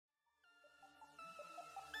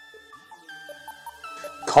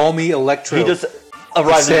Call me Electro. He just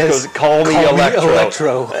arrives and goes, call me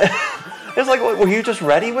Electro. It's like, were you just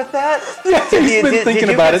ready with that? Yeah, he's been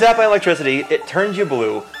thinking about it. Did you get zapped by electricity, it turns you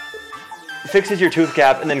blue, fixes your tooth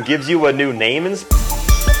cap, and then gives you a new name and...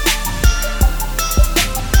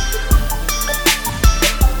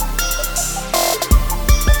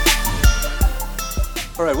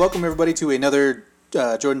 All right, welcome everybody to another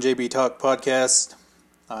Jordan JB Talk podcast.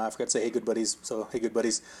 I forgot to say, hey, good buddies. So, hey, good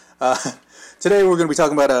buddies. Today we're going to be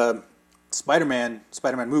talking about Spider-Man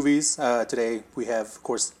movies. Today we have, of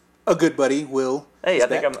course, a good buddy, Will. Hey, I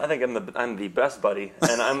think I'm the best buddy,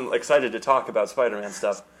 and I'm excited to talk about Spider-Man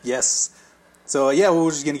stuff. Yes. So yeah,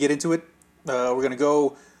 we're just going to get into it. We're going to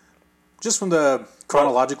go just from the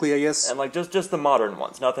chronologically, I guess, and like just the modern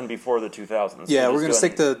ones, nothing before the 2000s. Yeah, we're going to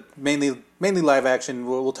stick to mainly live action.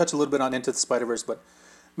 We'll touch a little bit on Into the Spider-Verse, but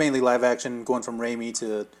mainly live action, going from Raimi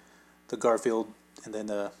to the Garfield, and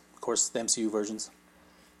then of course the MCU versions.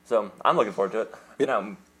 So I'm looking forward to it. Yep. You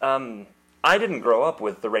know, I didn't grow up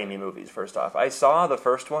with the Raimi movies. First off, I saw the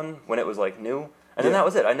first one when it was like new, and then that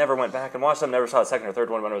was it. I never went back and watched them. Never saw the second or third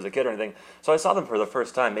one when I was a kid or anything. So I saw them for the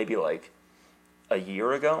first time maybe like a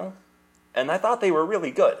year ago, and I thought they were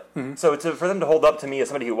really good. Mm-hmm. So for them to hold up to me as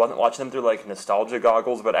somebody who wasn't watching them through like nostalgia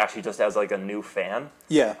goggles, but actually just as like a new fan,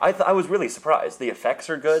 I was really surprised. The effects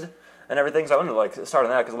are good and everything, so I wanted to like start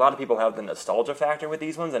on that because a lot of people have the nostalgia factor with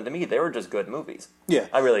these ones, and to me they were just good movies. Yeah,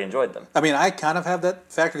 I really enjoyed them. I mean, I kind of have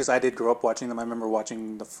that factor because I did grow up watching them. I remember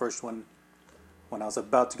watching the first one when I was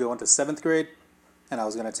about to go into 7th grade, and I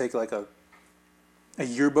was going to take like a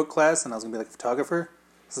yearbook class, and I was going to be like a photographer.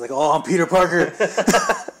 It's like, oh, I'm Peter Parker.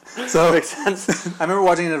 So makes sense. I remember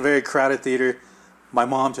watching it in a very crowded theater. My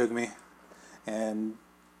mom took me, and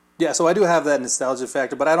yeah, so I do have that nostalgia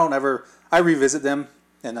factor, but I revisit them,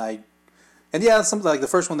 and yeah, something like the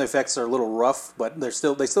first one, the effects are a little rough, but they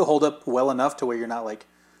still hold up well enough to where you're not like,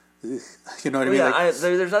 ugh, you know what I mean? Yeah, like,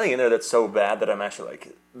 there's nothing in there that's so bad that I'm actually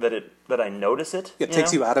like that I notice it. It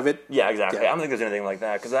takes you out of it. Yeah, exactly. Yeah. I don't think there's anything like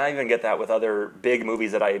that because I even get that with other big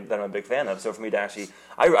movies that I'm a big fan of. So for me to actually,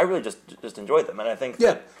 I really just enjoyed them, and I think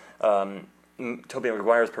that Tobey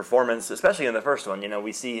Maguire's performance, especially in the first one, you know,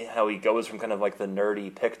 we see how he goes from kind of like the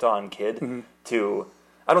nerdy, picked on kid to.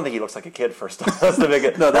 I don't think he looks like a kid, first off. That's the big.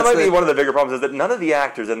 That might be one of the bigger problems, is that none of the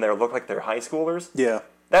actors in there look like they're high schoolers. Yeah.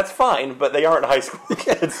 That's fine, but they aren't high school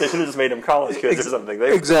kids. They should have just made them college kids or something.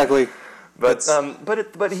 Exactly. But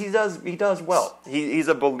he does well. He's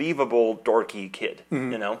a believable dorky kid,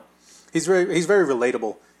 you know? He's very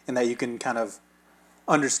relatable in that you can kind of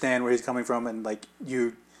understand where he's coming from, and like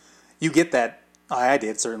you get that. I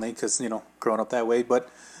did, certainly, because, you know, growing up that way, but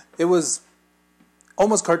it was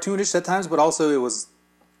almost cartoonish at times, but also it was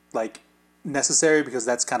like necessary because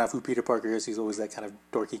that's kind of who Peter Parker is. He's always that kind of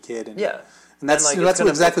dorky kid, and that's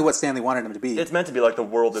exactly what Stanley wanted him to be. It's meant to be like the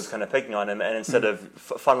world is kind of picking on him, and instead of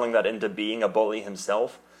funneling that into being a bully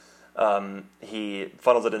himself, he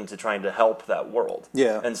funnels it into trying to help that world,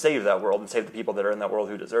 and save that world and save the people that are in that world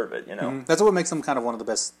who deserve it. You know, that's what makes him kind of one of the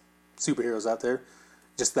best superheroes out there.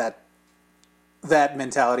 Just that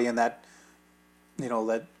mentality and that, you know,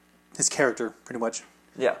 that his character pretty much.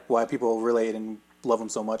 Yeah, why people relate and love him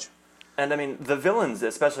so much. And I mean, the villains,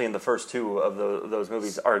 especially in the first two of those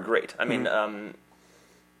movies, are great. I mean,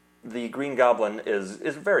 the Green Goblin is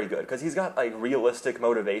very good because he's got like realistic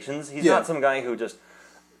motivations. He's not some guy who just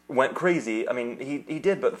went crazy. I mean, he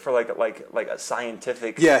did, but for like a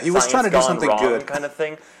scientific, he was trying to do something good kind of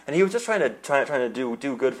thing, and he was just trying to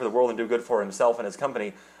do good for the world and do good for himself and his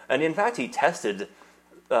company. And in fact, he tested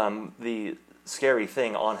the scary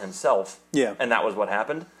thing on himself. Yeah, and that was what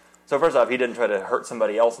happened. So first off, he didn't try to hurt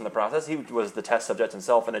somebody else in the process. He was the test subject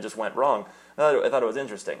himself, and it just went wrong. I thought it was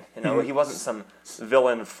interesting. You know, he wasn't some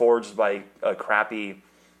villain forged by a crappy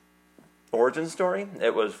origin story.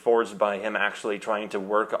 It was forged by him actually trying to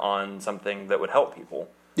work on something that would help people.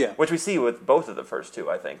 Yeah, which we see with both of the first two.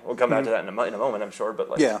 I think we'll come back to that in a moment. I'm sure, but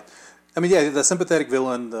like, I mean, the sympathetic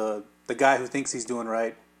villain, the guy who thinks he's doing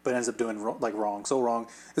right but ends up doing wrong.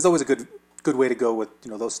 It's always a good way to go with, you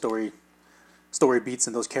know, those story beats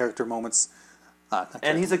and those character moments.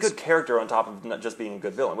 And he's a good character on top of not just being a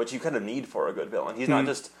good villain, which you kind of need for a good villain. He's not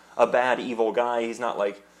just a bad, evil guy. He's not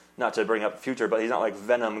like, not to bring up the future, but he's not like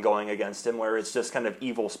Venom going against him, where it's just kind of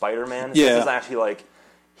evil Spider-Man. Yeah. This is actually like,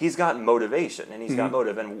 he's got motivation, and he's got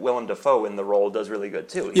motive, and Willem Dafoe in the role does really good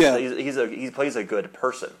too. He plays a good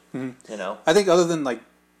person, you know? I think other than like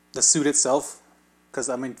the suit itself, because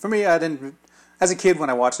I mean, for me, I didn't, as a kid when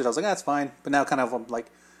I watched it, I was like, that's fine. But now kind of I'm like,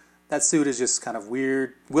 that suit is just kind of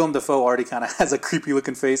weird. Willem Dafoe already kind of has a creepy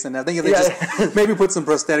looking face, and I think if they just maybe put some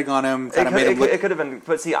prosthetic on him, kind of made him look... It could have been...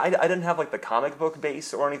 But see, I didn't have like the comic book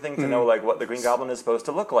base or anything to know like what the Green Goblin is supposed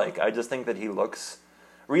to look like. I just think that he looks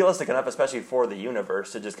realistic enough, especially for the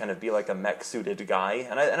universe, to just kind of be like a mech-suited guy,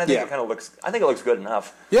 and I think it kind of looks... I think it looks good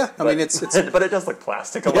enough. Yeah, I mean, it's but it does look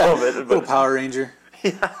plastic a little bit. A little Power Ranger.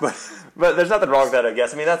 Yeah, but there's nothing wrong with that, I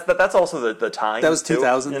guess. I mean, that's also the time. That was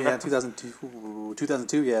 2000, yeah,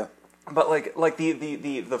 2002, yeah. But like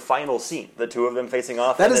the final scene, the two of them facing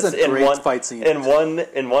off. That is a great fight scene. In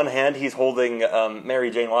one hand, he's holding Mary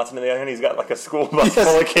Jane Watson. In the other hand, he's got like a school bus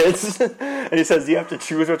full of kids, and he says, "You have to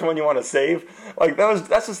choose which one you want to save." Like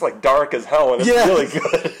that's just like dark as hell, and it's really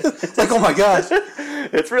good. It's like, oh my gosh,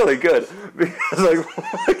 it's really good because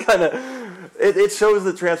like kind of. It shows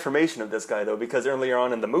the transformation of this guy, though, because earlier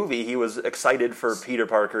on in the movie, he was excited for Peter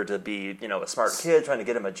Parker to be, a smart kid, trying to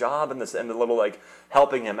get him a job, and a little, like,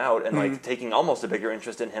 helping him out, and, like, taking almost a bigger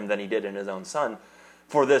interest in him than he did in his own son,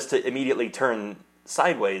 for this to immediately turn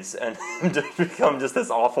sideways and to become just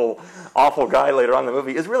this awful, awful guy later on in the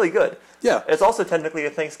movie is really good. Yeah. It's also technically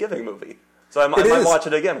a Thanksgiving movie. So I might watch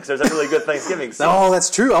it again, because there's a really good Thanksgiving scene. Oh,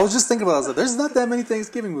 that's true. I was just thinking about it. I was like, there's not that many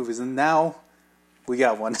Thanksgiving movies, and now... we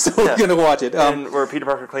got one, so we're going to watch it. And where Peter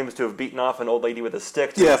Parker claims to have beaten off an old lady with a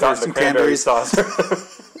stick to for some cranberry sauce.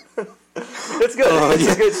 It's good.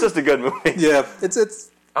 It's just a good movie. Yeah,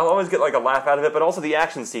 it's. I'll always get like a laugh out of it, but also the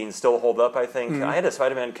action scenes still hold up, I think. I had a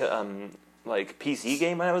Spider-Man PC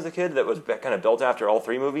game when I was a kid that was kind of built after all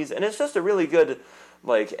three movies, and it's just a really good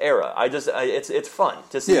era. It's fun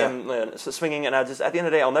to see him swinging, and at the end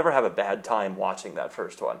of the day, I'll never have a bad time watching that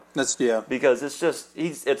first one. Because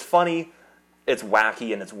it's funny. It's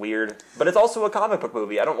wacky and it's weird, but it's also a comic book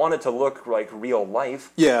movie. I don't want it to look like real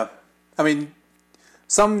life. Yeah. I mean,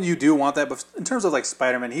 some you do want that, but in terms of like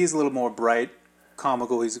Spider-Man, he's a little more bright,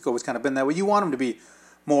 comical. He's always kind of been that way. You want him to be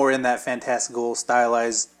more in that fantastical,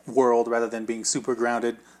 stylized world rather than being super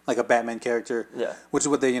grounded like a Batman character. Yeah. Which is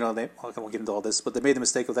what they won't get into all this, but they made the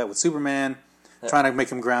mistake of that with Superman, trying to make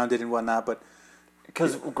him grounded and whatnot, but...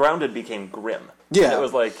 Because Grounded became grim. Yeah. And it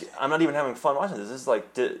was like, I'm not even having fun watching this. This is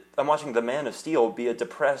like, I'm watching The Man of Steel be a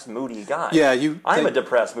depressed, moody guy. Yeah, I'm a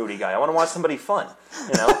depressed, moody guy. I want to watch somebody fun.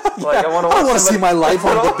 I want to see my life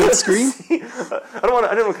on the big screen. I didn't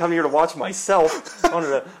want to come here to watch myself.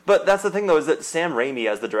 But that's the thing, though, is that Sam Raimi,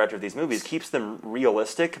 as the director of these movies, keeps them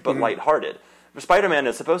realistic but lighthearted. Spider-Man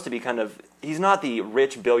is supposed to be he's not the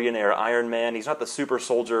rich billionaire Iron Man. He's not the super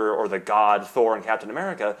soldier or the god Thor and Captain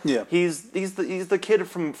America. Yeah. He's the kid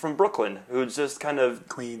from Brooklyn who's just kind of...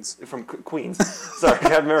 Queens. From Queens. Sorry,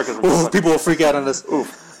 Captain America's from Brooklyn. People will freak out on this.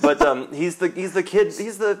 Oof. But he's the kid,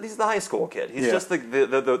 he's the high school kid. He's just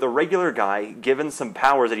the regular guy given some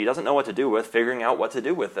powers that he doesn't know what to do with, figuring out what to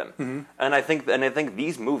do with them. Mm-hmm. And I think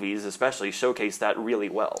these movies especially showcase that really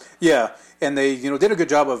well. Yeah, and they did a good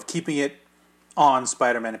job of keeping it on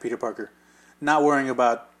Spider-Man and Peter Parker, not worrying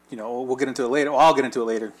about we'll get into it later. I'll get into it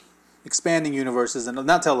later. Expanding universes, and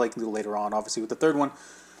not till like later on, obviously with the third one.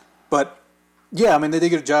 But yeah, I mean they did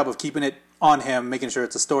a good job of keeping it on him, making sure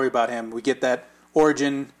it's a story about him. We get that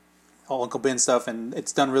origin, all Uncle Ben stuff, and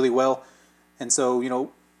it's done really well. And so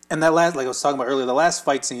and that last, like I was talking about earlier, the last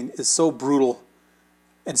fight scene is so brutal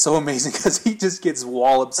and so amazing because he just gets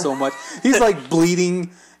walloped so much. He's like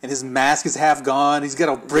bleeding. And his mask is half gone. He's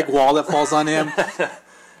got a brick wall that falls on him.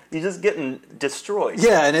 He's just getting destroyed.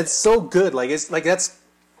 Yeah, and it's so good. Like that's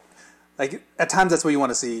at times that's what you want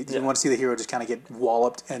to see. You want to see the hero just kind of get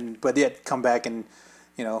walloped, but yet come back and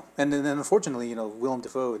and then unfortunately Willem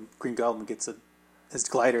Dafoe and Green Goblin gets his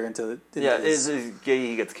glider into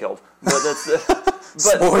he gets killed. But that's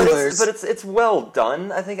spoilers. But it's well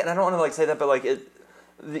done, I think, and I don't want to say that, but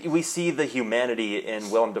we see the humanity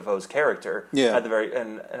in Willem Dafoe's character at the very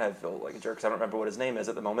and I feel like a jerk because I don't remember what his name is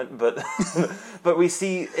at the moment, but but we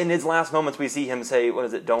see in his last moments we see him say, what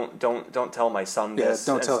is it, don't tell my son this.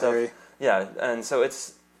 Yeah, don't tell Harry. Yeah, and so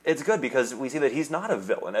it's good because we see that he's not a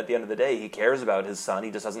villain at the end of the day. He cares about his son,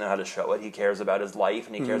 he just doesn't know how to show it. He cares about his life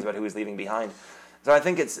and he cares about who he's leaving behind. So I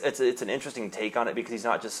think it's an interesting take on it because he's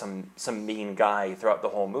not just some mean guy throughout the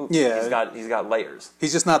whole movie. Yeah. He's got layers.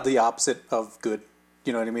 He's just not the opposite of good.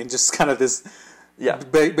 You know what I mean? Just kind of this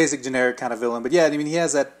basic generic kind of villain. But yeah, I mean, he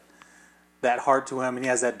has that heart to him, and he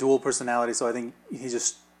has that dual personality, so I think he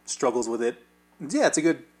just struggles with it. Yeah, it's a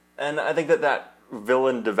good... And I think that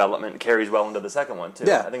villain development carries well into the second one, too.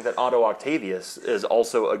 Yeah. I think that Otto Octavius is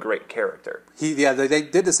also a great character. They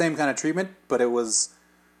did the same kind of treatment, but it was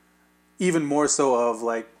even more so of,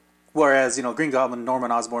 like... Whereas, Green Goblin,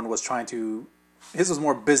 Norman Osborn was trying to... His was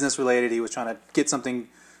more business-related. He was trying to get something...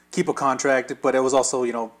 keep a contract, but it was also,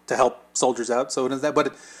 you know, to help soldiers out. So it is that.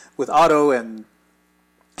 But with Otto, and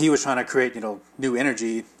he was trying to create, you know, new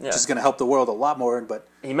energy, which is going to help the world a lot more. But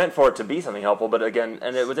he meant for it to be something helpful. But again,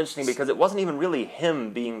 and it was interesting because it wasn't even really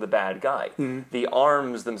him being the bad guy. Mm-hmm. The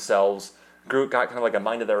arms themselves got kind of like a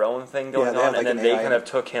mind of their own thing going on, and then they kind of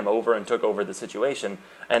took him over and took over the situation,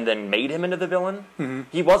 and then made him into the villain. Mm-hmm.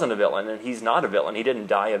 He wasn't a villain, and he's not a villain. He didn't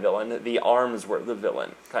die a villain. The arms were the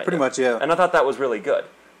villain, pretty much, yeah. And I thought that was really good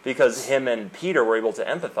because him and Peter were able to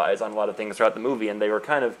empathize on a lot of things throughout the movie, and they're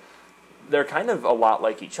kind of a lot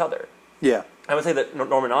like each other. Yeah, I would say that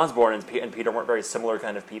Norman Osborn and Peter weren't very similar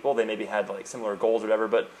kind of people. They maybe had like similar goals or whatever,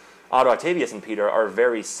 but Otto Octavius and Peter are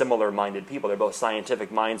very similar-minded people. They're both scientific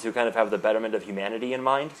minds who kind of have the betterment of humanity in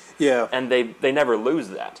mind. Yeah. And they never lose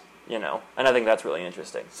that, you know. And I think that's really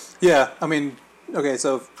interesting. Yeah, I mean, okay,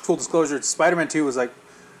 so full disclosure, Spider-Man 2 was like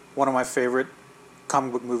one of my favorite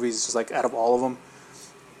comic book movies, just like out of all of them.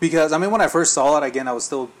 Because, I mean, when I first saw it, again, I was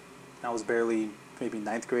barely maybe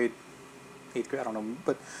 9th grade, 8th grade, I don't know.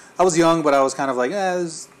 But I was young, but I was kind of like,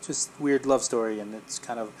 it's just weird love story, and it's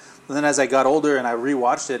kind of... And then as I got older and I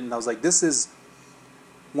rewatched it, and I was like, this is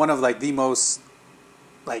one of like the most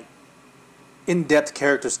like in-depth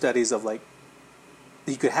character studies of like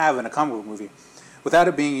you could have in a comic book movie, without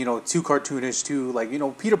it being, you know, too cartoonish, too like, you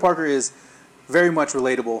know, Peter Parker is very much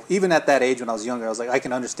relatable. Even at that age when I was younger, I was like, I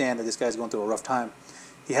can understand that this guy's going through a rough time.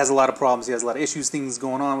 He has a lot of problems. He has a lot of issues, things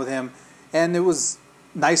going on with him, and it was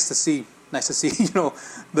nice to see, you know,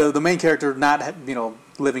 the main character not, you know,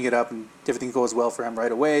 living it up and everything goes well for him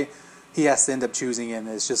right away. He has to end up choosing, and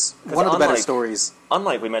it's just one of the better stories.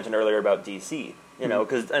 Unlike we mentioned earlier about DC, you know,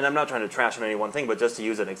 and I'm not trying to trash on any one thing, but just to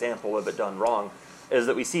use an example of it done wrong, is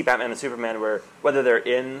that we see Batman and Superman where whether they're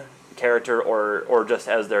in character or just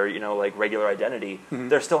as their, you know, like regular identity,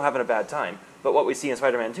 they're still having a bad time. But what we see in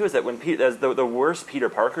Spider-Man 2 is that when as the worse Peter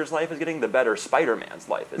Parker's life is getting, the better Spider-Man's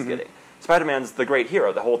life is getting. Spider-Man's the great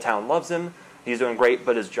hero. The whole town loves him. He's doing great,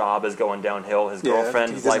 but his job is going downhill. His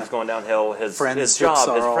girlfriend's life's going downhill. His job, his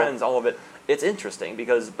friends, all of it. It's interesting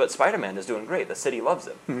but Spider-Man is doing great. The city loves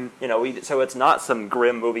him. Mm-hmm. You know, so it's not some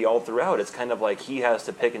grim movie all throughout. It's kind of like he has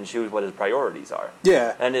to pick and choose what his priorities are.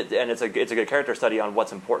 Yeah, and it's a good character study on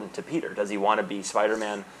what's important to Peter. Does he want to be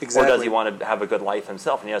Spider-Man, or does he want to have a good life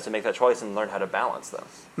himself? And he has to make that choice and learn how to balance them.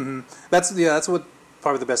 Mm-hmm. That's what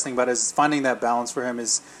probably the best thing about it is finding that balance for him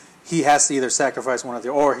is. He has to either sacrifice one of the,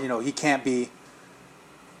 or, you know, he can't be,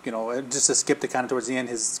 you know, just to skip to kind of towards the end,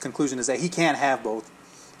 his conclusion is that he can't have both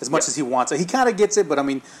as much as he wants. So he kind of gets it, but I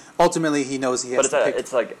mean, ultimately he knows he has to pick.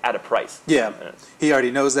 It's like at a price. Yeah, he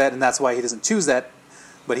already knows that, and that's why he doesn't choose that.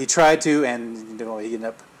 But he tried to, and, you know, he ended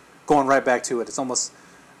up going right back to it. It's almost,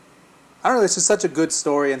 I don't know, it's just such a good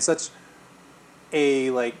story and such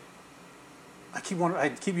a, like, I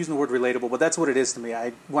keep using the word relatable, but that's what it is to me.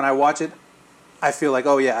 When I watch it, I feel like,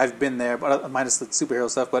 oh yeah, I've been there, but minus the superhero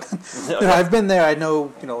stuff. But you know, I've been there. I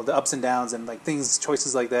know, you know, the ups and downs and like things,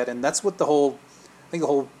 choices like that. And that's what the whole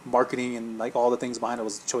marketing and like all the things behind it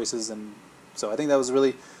was choices. And so I think that was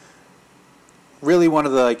really, really one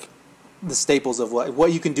of the like the staples of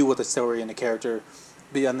what you can do with a story and a character.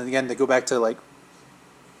 And then again, to go back to like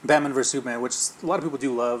Batman vs Superman, which a lot of people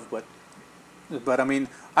do love, but I mean,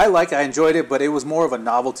 I enjoyed it, but it was more of a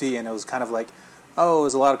novelty, and it was kind of like. Oh,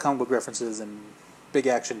 there's a lot of comic book references and big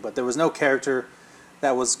action, but there was no character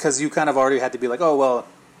that was... Because you kind of already had to be like, oh, well,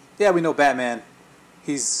 yeah, we know Batman.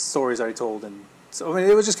 His story's already told. And so, I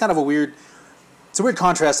mean, it was just kind of a weird... It's a weird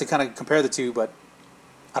contrast to kind of compare the two, but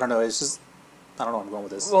I don't know. It's just... I don't know where I'm going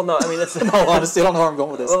with this. Well, no, I mean, it's... No, honestly, I don't know where I'm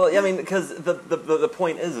going with this. Well, I mean, because the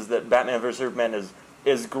point is that Batman vs. Superman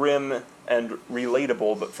is grim and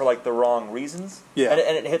relatable, but for, like, the wrong reasons. Yeah.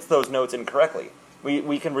 And it hits those notes incorrectly.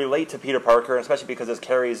 We can relate to Peter Parker, especially because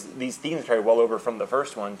these themes carry well over from the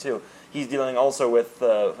first one, too. He's dealing also with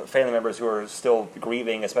family members who are still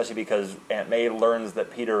grieving, especially because Aunt May learns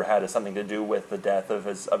that Peter had something to do with the death of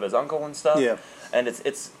his uncle and stuff. Yeah. And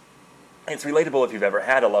it's relatable if you've ever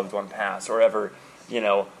had a loved one pass or ever, you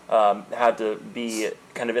know, had to be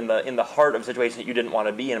kind of in the heart of a situation that you didn't want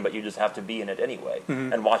to be in, but you just have to be in it anyway.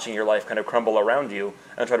 Mm-hmm. And watching your life kind of crumble around you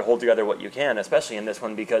and try to hold together what you can, especially in this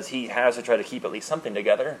one because he has to try to keep at least something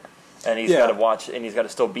together. And he's got to watch, and he's got to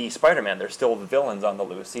still be Spider-Man. There's still the villains on the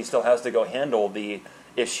loose. He still has to go handle the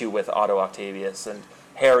issue with Otto Octavius, and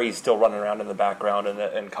Harry's still running around in the background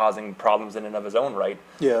and causing problems in and of his own right.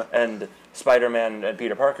 Yeah. And Spider-Man and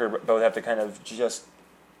Peter Parker both have to kind of just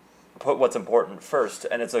put what's important first,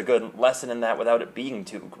 and it's a good lesson in that without it being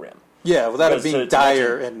too grim. Yeah, without it being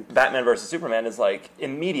dire. And Batman versus Superman is like,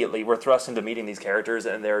 immediately we're thrust into meeting these characters,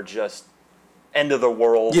 and they're just end of the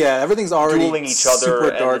world. Yeah, everything's already dueling each other, super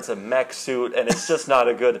dark. and it's a mech suit, and it's just not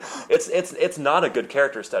a good. It's not a good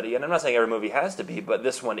character study, and I'm not saying every movie has to be, but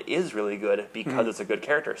this one is really good because it's a good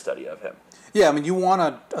character study of him. Yeah, I mean, you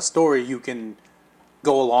want a story you can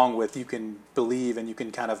go along with, you can believe, and you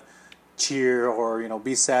can kind of cheer or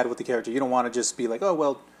be sad with the character. You don't want to just be like, oh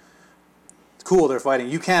well, cool, they're fighting.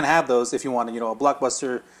 You can have those if you want a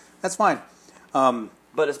blockbuster. That's fine.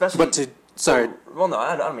 But especially, sorry. Well, no,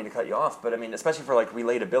 I don't mean to cut you off, but I mean, especially for like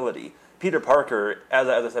relatability. Peter Parker, as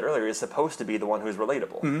I said earlier, is supposed to be the one who's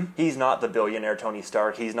relatable. Mm-hmm. He's not the billionaire Tony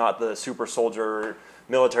Stark. He's not the super soldier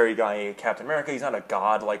military guy Captain America. He's not a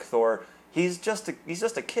god like Thor. He's just a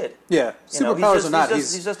kid. Yeah, superpowers or not,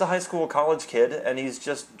 he's just a high school college kid, and he's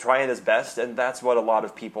just trying his best, and that's what a lot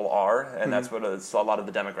of people are, and that's what a lot of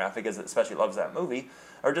the demographic is, that especially loves that movie,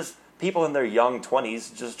 are just people in their young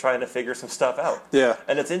 20s just trying to figure some stuff out. Yeah.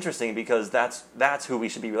 And it's interesting because that's who we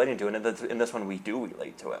should be relating to, and in this one we do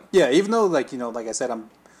relate to him. Yeah, even though, like I said, I'm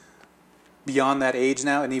beyond that age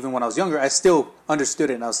now, and even when I was younger, I still understood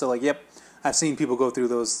it, and I was still like, yep, I've seen people go through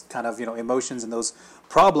those kind of, emotions and those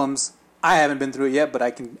problems. I haven't been through it yet, but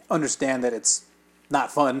I can understand that it's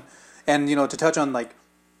not fun. And, to touch on, like,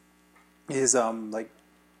 his,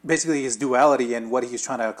 basically his duality and what he's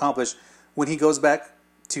trying to accomplish, when he goes back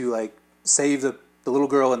to, like, save the little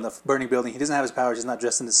girl in the burning building, he doesn't have his powers, he's not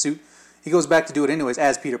dressed in the suit. He goes back to do it anyways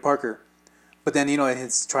as Peter Parker. But then,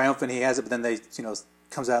 it's triumphant, he has it, but then they,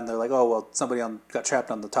 comes out and they're like, oh, well, somebody got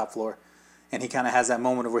trapped on the top floor. And he kind of has that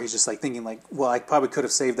moment where he's just, like, thinking, like, well, I probably could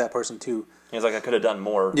have saved that person, too. He's like, I could have done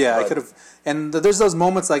more. Yeah, I could have. And there's those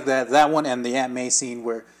moments like that one and the Aunt May scene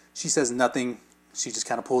where she says nothing. She just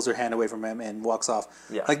kind of pulls her hand away from him and walks off.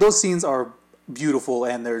 Yeah. Like, those scenes are beautiful,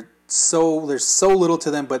 and there's so little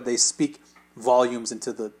to them, but they speak volumes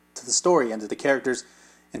into the story and to the characters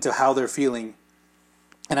and to how they're feeling.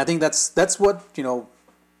 And I think that's what,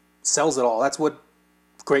 sells it all. That's what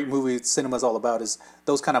great movie cinema is all about, is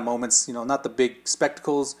those kind of moments, not the big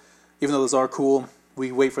spectacles, even though those are cool.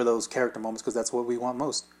 We wait for those character moments because that's what we want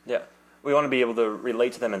most. Yeah. We want to be able to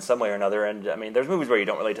relate to them in some way or another. And, I mean, there's movies where you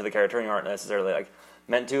don't relate to the character and you aren't necessarily, like,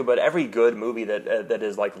 meant to. But every good movie that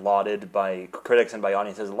is, like, lauded by critics and by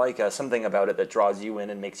audiences like something about it that draws you in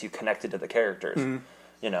and makes you connected to the characters,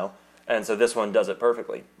 And so this one does it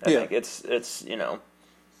perfectly. I think it's.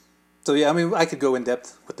 So, yeah, I mean, I could go in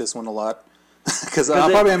depth with this one a lot. Because I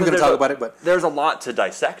probably am going to talk about it, but there's a lot to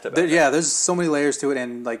dissect about it. Yeah, there's so many layers to it,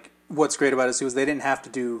 and, like, what's great about it too is they didn't have to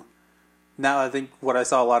do. Now I think what I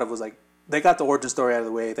saw a lot of was like they got the origin story out of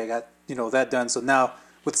the way. They got that done. So now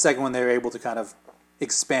with the second one, they were able to kind of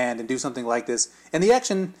expand and do something like this. And the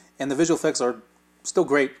action and the visual effects are still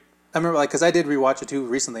great. I remember because I did rewatch it too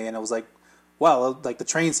recently, and I was like, wow, like the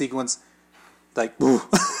train sequence, like ooh.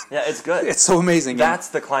 Yeah, it's good. It's so amazing. That's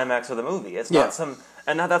the climax of the movie. It's not some,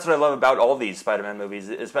 and that's what I love about all these Spider-Man movies,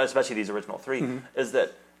 especially these original three, is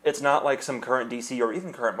that. It's not like some current DC or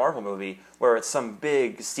even current Marvel movie where it's some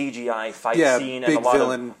big CGI fight scene and a lot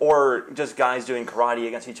of, or just guys doing karate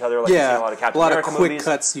against each other, like you see in a lot of Captain America movies. A lot of quick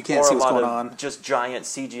cuts, you can't see what's going on. Just giant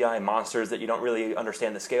CGI monsters that you don't really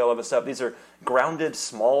understand the scale of and stuff. These are grounded,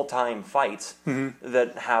 small-time fights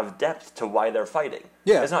that have depth to why they're fighting.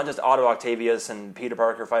 Yeah. It's not just Otto Octavius and Peter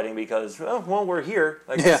Parker fighting because, well, we're here.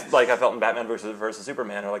 Like I felt in Batman versus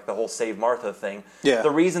Superman, or like the whole Save Martha thing. Yeah. The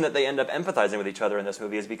reason that they end up empathizing with each other in this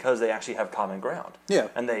movie is because they actually have common ground. Yeah.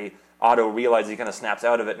 And Otto realizes, he kind of snaps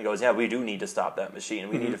out of it and goes, yeah, we do need to stop that machine.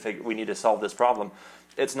 We need to solve this problem.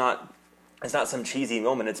 It's not some cheesy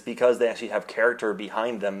moment. It's because they actually have character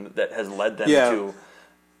behind them that has led them to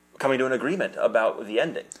coming to an agreement about the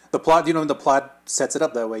ending. The plot, the plot sets it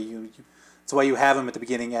up that way. That's why you have him at the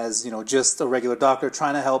beginning as, just a regular doctor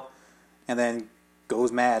trying to help, and then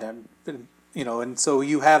goes mad, and so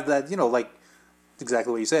you have that, like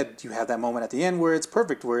exactly what you said. You have that moment at the end where it's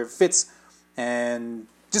perfect, where it fits, and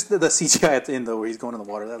just the CGI at the end though, where he's going in the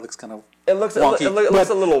water, that looks kind of wonky. It looks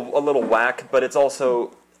a little whack, but it's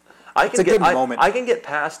also. I can get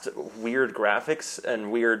past weird graphics and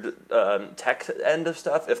weird tech end of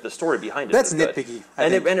stuff if the story behind it is good. That's nitpicky.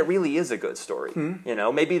 And it really is a good story.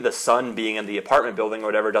 Mm-hmm. Maybe the sun being in the apartment building or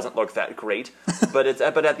whatever doesn't look that great, but at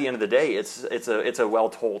the end of the day, it's a well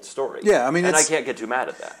told story. Yeah, I mean, and I can't get too mad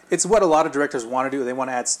at that. It's what a lot of directors want to do. They want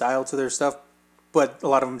to add style to their stuff, but a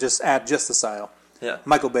lot of them just add just the style. Yeah,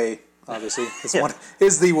 Michael Bay obviously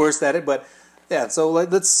is the worst at it, but yeah. So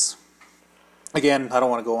let's. Again, I don't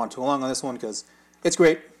want to go on too long on this one because it's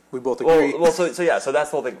great. we both agree. So that's the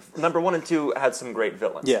whole thing. Number 1 and 2 had some great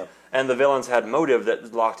villains. Yeah. And the villains had motive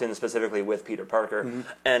that locked in specifically with Peter Parker. Mm-hmm.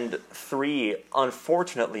 And 3,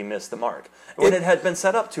 unfortunately, missed the mark. When it had been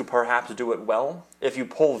set up to perhaps do it well, if you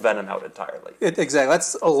pull Venom out entirely. Exactly.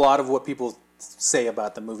 That's a lot of what people say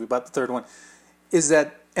about the movie, about the third one, is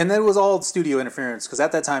that, and it was all studio interference, because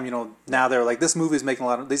at that time, now they're like, this movie is making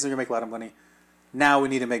these are going to make a lot of money. Now we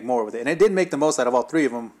need to make more with it. And it did make the most out of all 3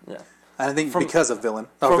 of them. Yeah. I think because of Villain.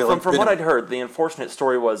 From what I'd heard, the unfortunate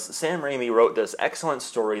story was Sam Raimi wrote this excellent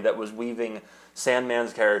story that was weaving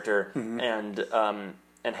Sandman's character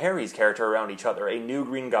and Harry's character around each other. A new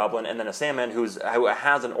Green Goblin and then a Sandman who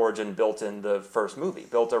has an origin built in the first movie,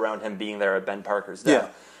 built around him being there at Ben Parker's death. Yeah.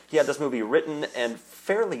 He had this movie written and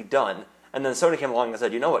fairly done. And then Sony came along and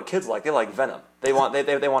said, you know what kids like? They like Venom. They want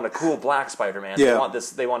a cool black Spider-Man. Yeah.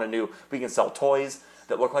 They want a new, we can sell toys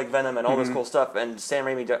that look like Venom and all this cool stuff. And Sam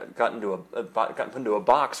Raimi got put into a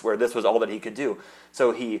box where this was all that he could do.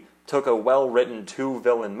 So he took a well-written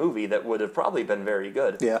 2-villain movie that would have probably been very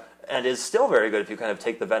good. Yeah. And is still very good if you kind of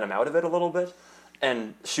take the Venom out of it a little bit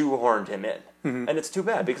and shoehorned him in. Mm-hmm. And it's too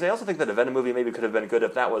bad, because I also think that a Venom movie maybe could have been good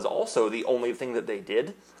if that was also the only thing that they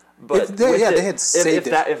did. But they had saved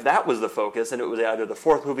it. If that was the focus, and it was either the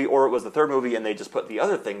 4th movie or it was the 3rd movie, and they just put the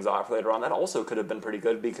other things off later on, that also could have been pretty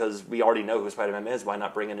good, because we already know who Spider-Man is. Why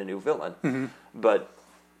not bring in a new villain? Mm-hmm. But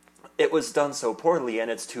it was done so poorly,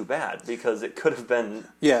 and it's too bad, because it could have been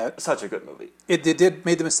such a good movie. It did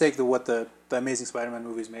made the mistake of what the Amazing Spider-Man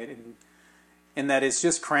movies made, in that it's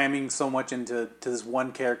just cramming so much into this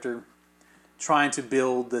one character, trying to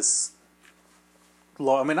build this.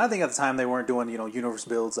 I mean, I think at the time they weren't doing universe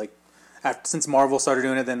builds since Marvel started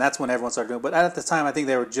doing it. Then that's when everyone started doing it. But at the time, I think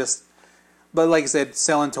they were just. But like I said,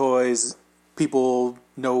 selling toys. People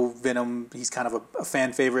know Venom. He's kind of a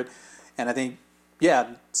fan favorite, and I think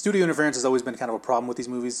studio interference has always been kind of a problem with these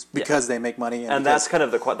movies because they make money, and that's kind of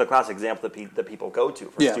the classic example that people go to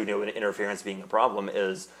for studio interference being a problem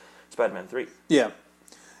is Spider-Man 3. Yeah,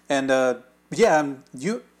 and the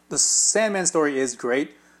Sandman story is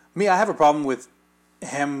great. I have a problem with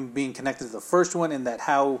him being connected to the first one, and that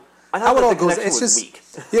how it all goes. It's just weak.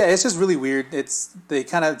 It's just really weird. They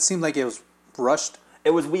kind of seemed like it was rushed. It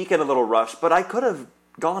was weak and a little rushed, but I could have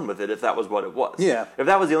gone with it if that was what it was. Yeah. If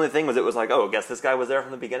that was the only thing, it was like, oh, I guess this guy was there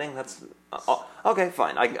from the beginning. That's okay,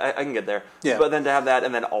 fine. I can get there. Yeah. But then to have that,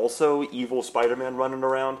 and then also evil Spider-Man running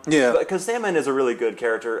around. Yeah. Because Sandman is a really good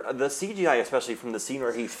character. The CGI, especially from the scene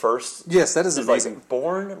where he first that is amazing. Like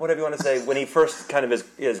born, whatever you want to say, when he first kind of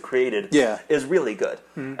is created. Is really good.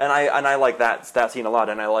 Mm-hmm. And I like that scene a lot,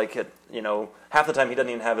 and I like it. Half the time he doesn't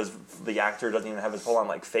even have the actor doesn't even have his full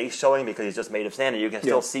on face showing, because he's just made of sand, and you can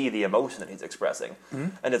still see the emotion that he's expressing,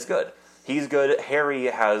 and it's good. He's good. Harry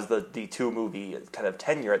has the 2-movie kind of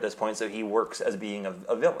tenure at this point, so he works as being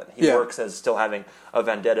a villain. He works as still having a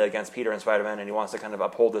vendetta against Peter and Spider-Man, and he wants to kind of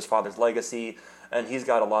uphold his father's legacy, and he's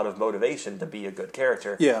got a lot of motivation to be a good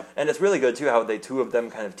character. Yeah. And it's really good, too, how the 2 of them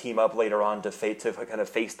kind of team up later on to kind of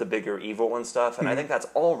face the bigger evil and stuff, and I think that's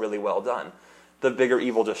all really well done. The bigger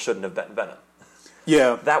evil just shouldn't have been Venom.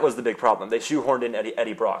 Yeah. That was the big problem. They shoehorned in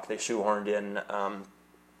Eddie Brock. They shoehorned in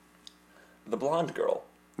the blonde girl.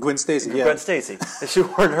 Gwen Stacy, Gwen Stacy. They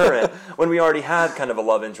shoehorned her in when we already had kind of a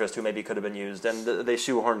love interest who maybe could have been used. And they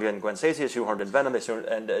shoehorned in Gwen Stacy, they shoehorned in Venom,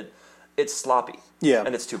 it's sloppy. Yeah.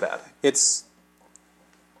 And it's too bad. Okay,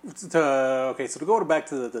 so to go back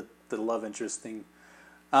to the love interest thing,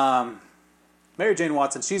 Mary Jane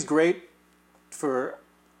Watson, she's great for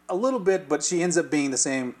a little bit, but she ends up being the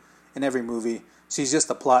same in every movie. She's just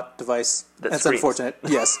a plot device. That's unfortunate.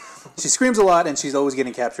 Yes. She screams a lot, and she's always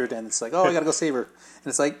getting captured, and it's like, oh, I gotta go save her. And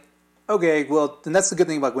it's like, okay, well, and that's the good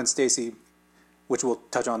thing about Gwen Stacy, which we'll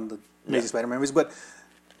touch on the Amazing Spider-Man movies, but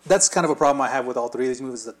that's kind of a problem I have with all 3 of these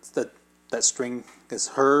movies, that string is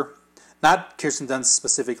her, not Kirsten Dunst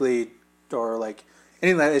specifically, or like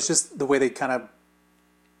anything like that. It's just the way they kind of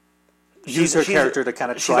use her character to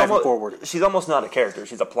kind of drive forward. She's almost not a character.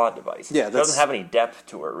 She's a plot device. Yeah, she doesn't have any depth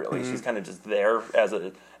to her, really. Mm-hmm. She's kind of just there as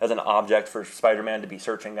an object for Spider-Man to be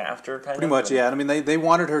searching after, kind of. Pretty much, yeah. I mean, they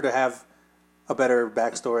wanted her to have a better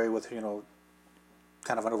backstory with,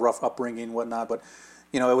 kind of a rough upbringing and whatnot, but,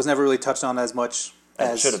 it was never really touched on as much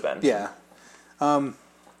as... it should have been. Yeah.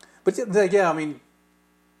 But, I mean...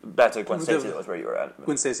 Back to Gwen Stacy, that was where you were at.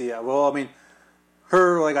 Gwen Stacy, yeah. Well, I mean...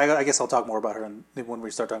 Her, I guess I'll talk more about her when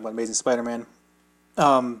we start talking about Amazing Spider-Man.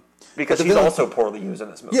 Because she's also poorly used in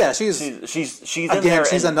this movie. Yeah, she's in there.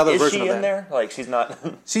 She's another version of that. Is she in there? Like, she's not...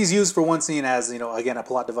 She's used for one scene as, again, a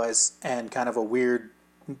plot device and kind of a weird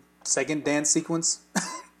second dance sequence.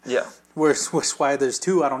 Yeah. Which why there's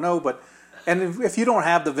 2, I don't know. But and if you don't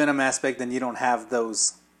have the Venom aspect, then you don't have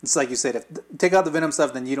those It's like you said, if take out the Venom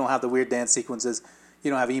stuff, then you don't have the weird dance sequences. You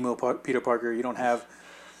don't have emo Peter Parker. You don't have.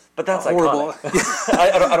 But that's horrible.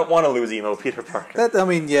 I don't want to lose emo Peter Parker.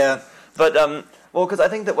 Yeah. But well, because I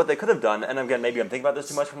think that what they could have done, and again, maybe I'm thinking about this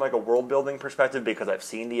too much from like a world building perspective because I've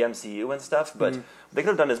seen the MCU and stuff. But what they could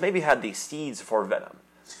have done is maybe had the seeds for Venom.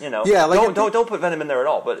 You know, don't put Venom in there at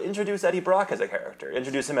all, but introduce Eddie Brock as a character.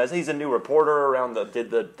 Introduce him as he's a new reporter around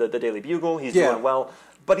the Daily Bugle. He's doing well.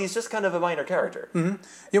 But he's just kind of a minor character.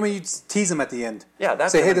 Mm-hmm. You tease him at the end. Yeah,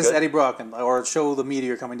 that's say, hey, this is Eddie Brock, or show the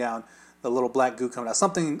meteor coming down, the little black goo coming out,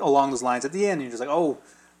 something along those lines. At the end, you're just like, oh,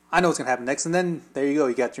 I know what's gonna happen next, and then there you go,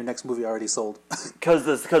 you got your next movie already sold. Because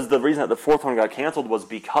the reason that the fourth one got canceled was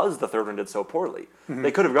because the third one did so poorly. Mm-hmm.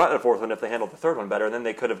 They could have gotten a fourth one if they handled the third one better, and then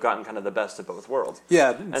they could have gotten kind of the best of both worlds.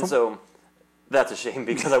 Yeah, and so. That's a shame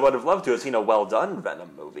because I would have loved to have seen a well-done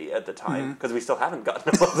Venom movie at the time because we still haven't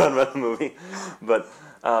gotten a well-done Venom movie. But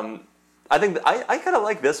I think I kind of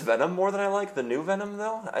like this Venom more than I like the new Venom,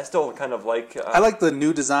 though. I still kind of like... I like the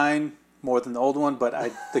new design more than the old one, but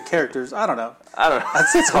the characters, I don't know.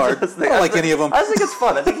 It's hard. I don't like any of them. I think it's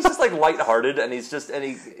fun. I think he's just like lighthearted, and he's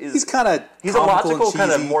kind of he's a logical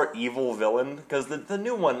kind of more evil villain because the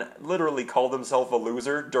new one literally called himself a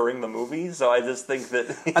loser during the movie. So I just think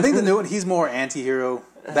that I think the new one he's more anti-hero,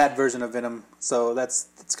 that version of Venom. So that's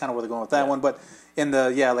kind of where they're going with that one. But in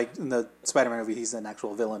the Spider-Man movie, he's an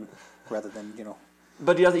actual villain rather than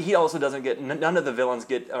But he also doesn't get none of the villains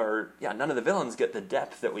get the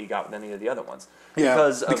depth that we got with any of the other ones.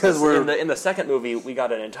 Because in the second movie we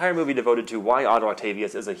got an entire movie devoted to why Otto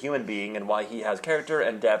Octavius is a human being and why he has character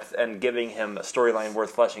and depth and giving him a storyline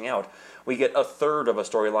worth fleshing out. We get a third of a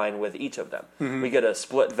storyline with each of them. Mm-hmm. We get a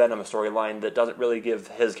split Venom storyline that doesn't really give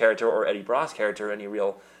his character or Eddie Brock's character any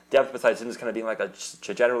real depth besides him just kind of being like a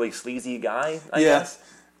generally sleazy guy. I guess.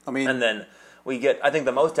 And then. We get, I think,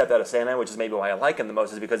 the most depth out of Sandman, which is maybe why I like him the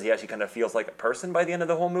most, is because he actually kind of feels like a person by the end of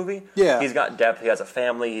the whole movie. Yeah. He's got depth. He has a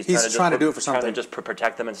family. He's trying to do it for something. Trying to just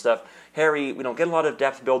protect them and stuff. Harry, we don't get a lot of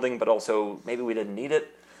depth building, but also maybe we didn't need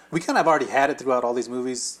it. We kind of already had it throughout all these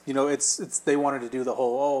movies. it's they wanted to do the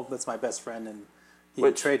whole, that's my best friend, and he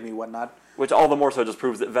betrayed me, whatnot. Which all the more so just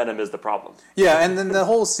proves that Venom is the problem. Yeah, and then the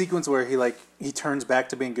whole sequence where he turns back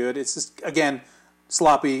to being good, it's just, again,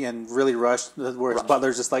 sloppy and really rushed, where his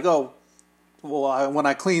butler's just like, oh, well, when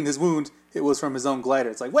I cleaned his wound, it was from his own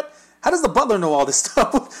glider. It's like, what? How does the butler know all this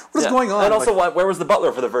stuff? What is going on? And also, where was the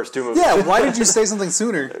butler for the first two movies? Yeah, why did you say something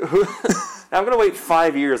sooner? I'm going to wait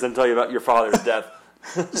 5 years and tell you about your father's death.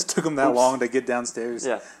 Just took him that long to get downstairs.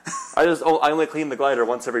 Yeah. I only clean the glider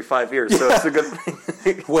once every 5 years, so it's a good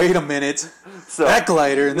thing. Wait a minute. That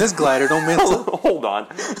glider and this glider don't mix up. Hold on.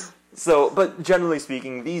 But generally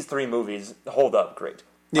speaking, these three movies hold up great.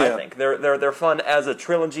 Yeah. I think they're fun as a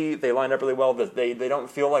trilogy. They line up really well. They don't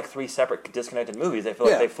feel like three separate, disconnected movies. They feel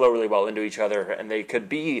like they flow really well into each other, and they could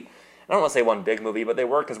be. I don't want to say one big movie, but they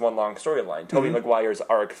work as one long storyline. Tobey Maguire's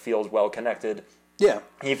arc feels well connected. Yeah,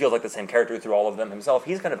 he feels like the same character through all of them himself.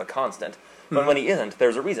 He's kind of a constant, but when he isn't,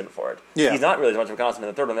 there's a reason for it. Yeah. He's not really as much of a constant in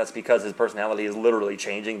the third one. That's because his personality is literally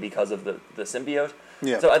changing because of the symbiote.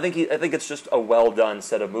 Yeah. So I think it's just a well done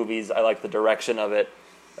set of movies. I like the direction of it.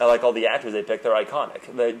 I like all the actors they picked. They're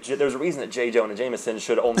iconic. There's a reason that J. Jonah Jameson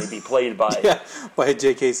should only be played by by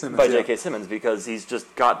J.K. Simmons. By J.K. Simmons because he's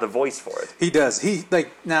just got the voice for it. He does.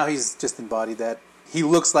 Now he's just embodied that. He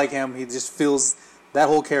looks like him. He just feels that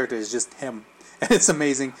whole character is just him, and it's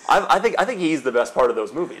amazing. I think he's the best part of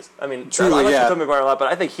those movies. I mean, truly, I like Tobey Maguire a lot,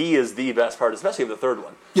 but I think he is the best part, especially of the third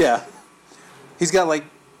one. Yeah, he's got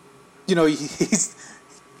he's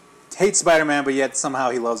hates Spider-Man, but yet somehow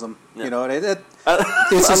he loves him. Yeah. I love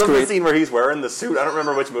the scene where he's wearing the suit. I don't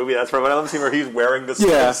remember which movie that's from, but I love the scene where he's wearing the suit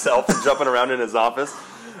himself and jumping around in his office.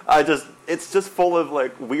 It's just full of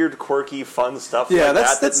weird, quirky, fun stuff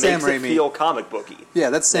that makes Sam Raimi. It feel comic booky. Yeah,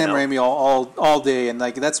 that's Sam Raimi all day, and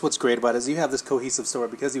that's what's great about it is you have this cohesive story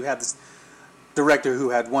because you have this director who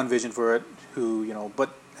had one vision for it, but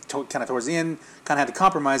kind of towards the end kind of had to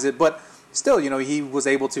compromise it, but still, he was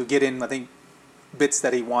able to get in, I think, bits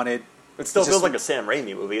that he wanted. It still feels like a Sam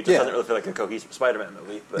Raimi movie. It just doesn't really feel like a cohesive Spider-Man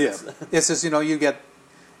movie. But it's just, you get...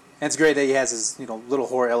 And it's great that he has his, little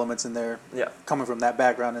horror elements in there coming from that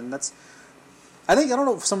background. And that's... I don't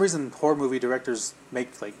know, for some reason, horror movie directors make,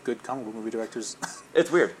 good comic book movie directors.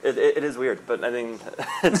 It's weird. It is weird. But, I mean...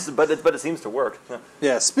 but it seems to work.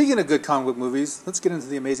 Yeah, speaking of good comic book movies, let's get into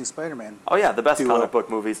The Amazing Spider-Man. Oh, yeah, the best comic book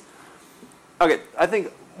movies. Okay, I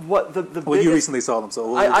think... What the well, biggest, you recently saw them,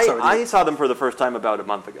 so I saw them for the first time about a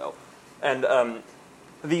month ago, and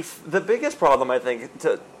the biggest problem I think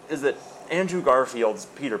is that Andrew Garfield's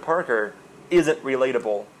Peter Parker isn't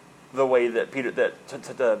relatable the way that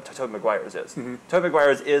Tobey Maguire's is. Tobey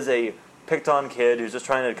Maguire's is a picked on kid who's just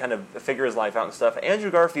trying to kind of figure his life out and stuff.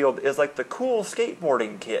 Andrew Garfield is like the cool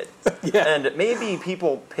skateboarding kid. Yeah. And maybe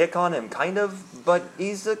people pick on him kind of, but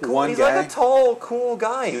he's like a tall, cool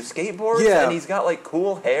guy who skateboards and he's got like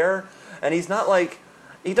cool hair and he's not like,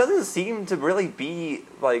 he doesn't seem to really be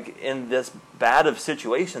like in this bad of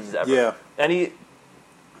situations ever. Yeah. And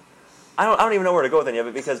I don't even know where to go with any of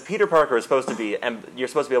it because Peter Parker is supposed to be, you're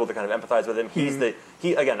supposed to be able to kind of empathize with him. He's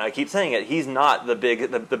again, I keep saying it, he's not the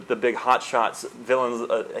big hotshots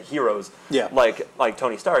villains, heroes like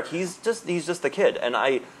Tony Stark. He's just the kid. And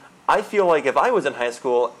I feel like if I was in high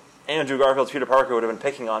school, Andrew Garfield's Peter Parker would have been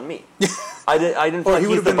picking on me. I didn't feel like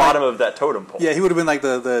he's the bottom of that totem pole. Yeah, he would have been like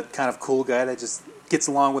the kind of cool guy that just gets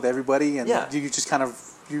along with everybody and you just kind of,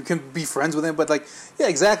 you can be friends with him, but like, yeah,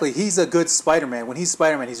 exactly. He's a good Spider-Man. When he's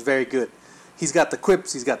Spider-Man, he's very good. He's got the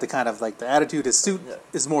quips. He's got the kind of like the attitude. His suit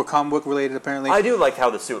is more comic book related, apparently. I do like how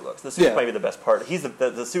the suit looks. The suit might be the best part. He's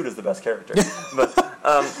the suit is the best character. But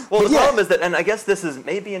the problem is that, and I guess this is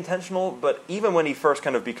maybe intentional, but even when he first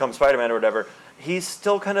kind of becomes Spider-Man or whatever, he's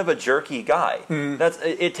still kind of a jerky guy.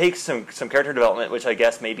 It takes some character development, which I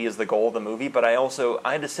guess maybe is the goal of the movie. But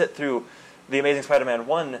I had to sit through The Amazing Spider-Man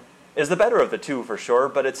 1. Is the better of the two for sure,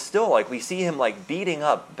 but it's still like we see him like beating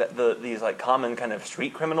up these like common kind of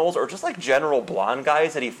street criminals or just like general blonde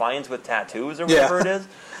guys that he finds with tattoos or whatever it is,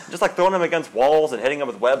 just like throwing them against walls and hitting them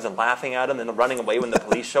with webs and laughing at them and then running away when the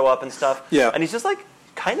police show up and stuff. Yeah, and he's just like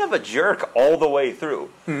kind of a jerk all the way through,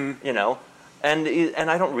 you know, and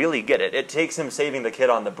I don't really get it. It takes him saving the kid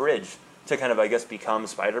on the bridge to kind of, I guess, become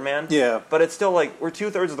Spider-Man. Yeah. But it's still like, we're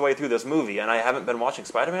 2/3 of the way through this movie, and I haven't been watching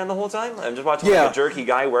Spider-Man the whole time. I'm just watching like a jerky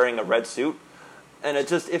guy wearing a red suit, and it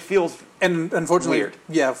feels and unfortunately, weird.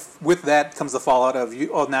 Yeah, with that comes the fallout of,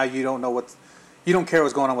 now you don't know you don't care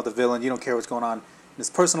what's going on with the villain, you don't care what's going on in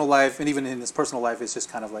his personal life, and even in his personal life, it's just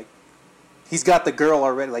kind of like, he's got the girl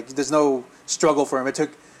already, like, there's no struggle for him. It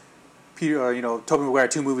took Tobey Maguire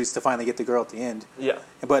 2 movies to finally get the girl at the end. Yeah.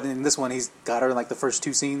 But in this one, he's got her in like the first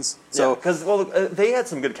 2 scenes. So because they had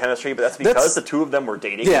some good chemistry, but that's because the two of them were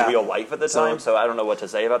dating in real life at the time. So I don't know what to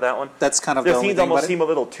say about that one. That's kind of the scenes almost seem a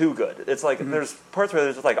little too good. It's like there's parts where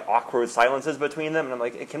there's just like awkward silences between them, and I'm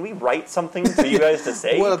like, can we write something for you guys to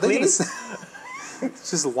say, please?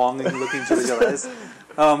 It's just longing looking into each other's eyes.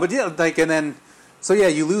 But yeah, like, and then. So yeah,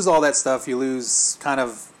 you lose all that stuff. You lose kind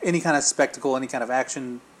of any kind of spectacle, any kind of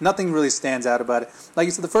action. Nothing really stands out about it. Like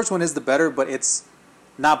you said, the first one is the better, but it's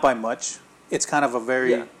not by much. It's kind of a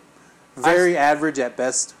very average at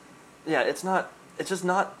best. Yeah, it's just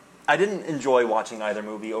not. I didn't enjoy watching either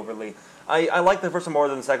movie overly. I like the first one more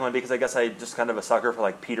than the second one because I guess I just kind of a sucker for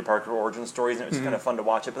like Peter Parker origin stories, and it was just kind of fun to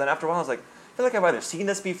watch it. But then after a while, I was like, I feel like I've either seen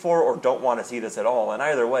this before or don't want to see this at all. And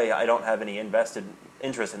either way, I don't have any invested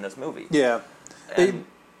interest in this movie. Yeah. And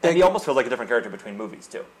he almost feels like a different character between movies,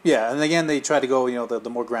 too. Yeah, and again, they try to go, the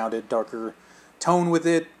more grounded, darker tone with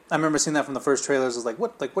it. I remember seeing that from the first trailers. I was like,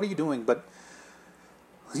 what are you doing? But,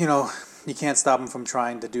 you can't stop them from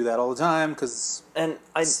trying to do that all the time because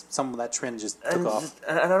some of that trend just took off.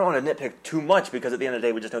 And I don't want to nitpick too much because at the end of the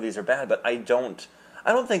day, we just know these are bad, but I don't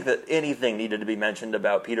think that anything needed to be mentioned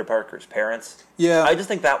about Peter Parker's parents. Yeah. I just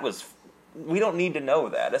think that was... We don't need to know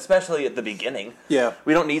that, especially at the beginning. Yeah.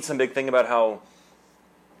 We don't need some big thing about how...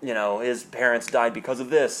 his parents died because of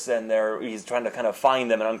this, and he's trying to kind of find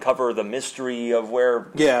them and uncover the mystery of where...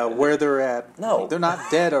 Yeah, where they're at. No. They're not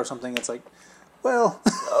dead or something. It's like, well...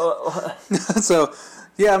 So,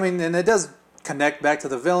 yeah, I mean, and it does connect back to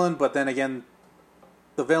the villain, but then again,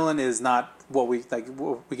 the villain is not what we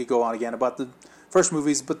could go on again about the first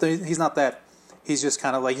movies, but he's not that. He's just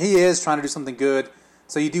kind of like, he is trying to do something good,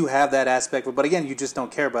 so you do have that aspect, but again, you just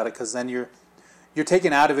don't care about it, because then you're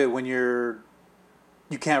taken out of it when you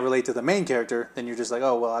can't relate to the main character, then you're just like,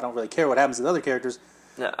 oh, well, I don't really care what happens to the other characters.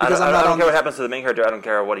 Yeah, I don't care what happens to the main character. I don't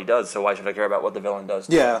care what he does, so why should I care about what the villain does?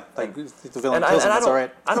 Yeah, like if the villain kills him, that's all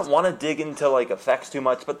right. I don't want to dig into like effects too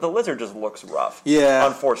much, but the Lizard just looks rough. Yeah.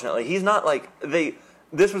 Unfortunately. He's not like...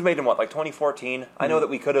 This was made in, 2014? I know that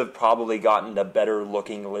we could have probably gotten a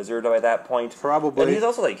better-looking Lizard by that point. Probably. And he's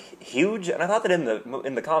also, huge, and I thought that in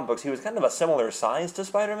the comic books he was kind of a similar size to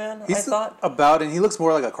Spider-Man, and he looks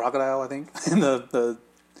more like a crocodile, I think, in the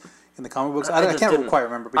comic books. I can't quite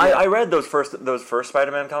remember. But yeah. I read those first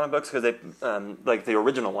Spider-Man comic books, because they, the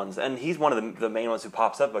original ones, and he's one of the main ones who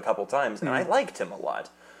pops up a couple times, and I liked him a lot.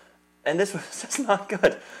 And this was just not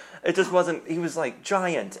good. It just wasn't. He was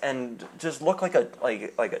giant and just looked like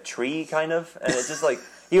a tree kind of, and it's just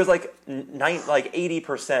he was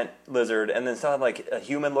 80% lizard, and then still had a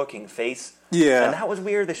human looking face. Yeah, and that was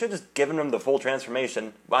weird. They should have just given him the full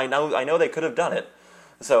transformation. I know they could have done it,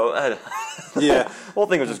 So, yeah. The whole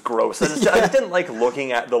thing was just gross. I just didn't like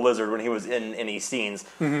looking at the lizard when he was in any scenes.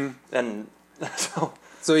 Mm-hmm. And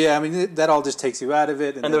so, yeah, I mean, that all just takes you out of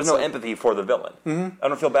it. And there's no empathy for the villain. Mm-hmm. I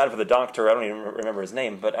don't feel bad for the doctor. I don't even remember his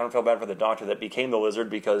name, but I don't feel bad for the doctor that became the lizard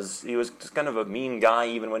because he was just kind of a mean guy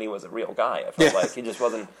even when he was a real guy. I felt like he just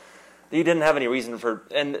wasn't... He didn't have any reason for...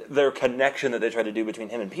 And their connection that they tried to do between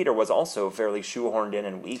him and Peter was also fairly shoehorned in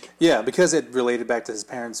and weak. Yeah, because it related back to his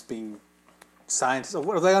parents being scientists.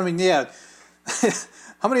 I mean, yeah.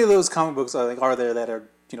 How many of those comic books are there that are,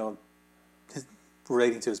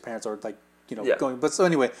 relating to his parents or, going... But so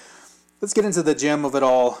anyway, let's get into the gem of it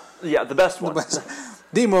all. Yeah, the best one.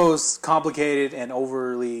 The most complicated and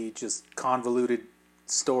overly just convoluted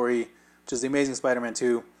story, which is The Amazing Spider-Man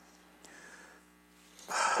 2.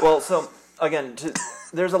 Well, so, again,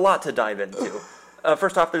 there's a lot to dive into.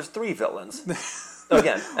 First off, there's 3 villains.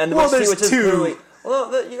 Again. And well, there's 2. Clearly,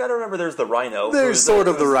 well, you gotta remember there's the Rhino. There's sort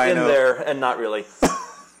of the Rhino. In there, and not really.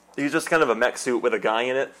 He's just kind of a mech suit with a guy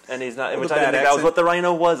in it, and he's not... Which I didn't think that was what the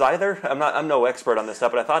Rhino was either. I'm no expert on this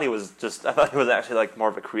stuff, but I thought he was actually like more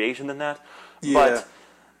of a creation than that. Yeah. But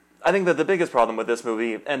I think that the biggest problem with this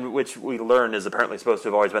movie, and which we learned is apparently supposed to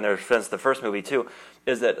have always been there since the first movie too,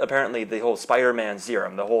 is that apparently the whole Spider-Man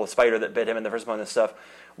serum, the whole spider that bit him in the first one and stuff,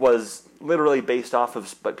 was literally based off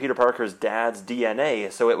of Peter Parker's dad's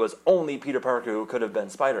DNA, so it was only Peter Parker who could have been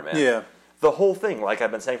Spider-Man. Yeah. The whole thing, like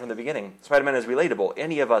I've been saying from the beginning, Spider-Man is relatable.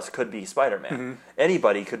 Any of us could be Spider-Man. Mm-hmm.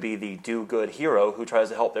 Anybody could be the do-good hero who tries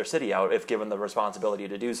to help their city out if given the responsibility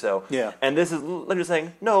to do so. Yeah. And this is literally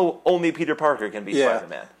saying, no, only Peter Parker can be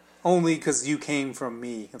Spider-Man. Only because you came from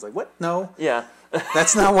me. It's like, what? No. Yeah.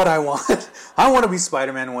 That's not what I want. I want to be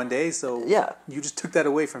Spider-Man one day, so yeah. You just took that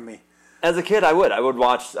away from me. As a kid, I would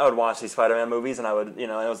watch these Spider-Man movies, and I would, and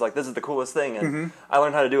it was like, this is the coolest thing. And I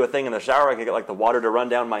learned how to do a thing in the shower. I could get like the water to run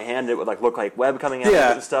down my hand. It would like look like web coming out of it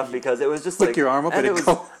and stuff because it was just flick your arm up and it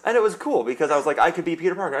go. And it was cool because I was like, I could be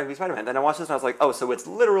Peter Parker, I could be Spider-Man. Then I watched this and I was like, oh, so it's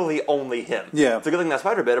literally only him. Yeah, it's a good thing that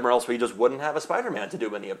Spider bit him, or else we just wouldn't have a Spider-Man to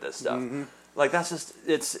do any of this stuff. Mm-hmm. Like that's just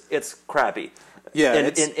it's crappy. Yeah,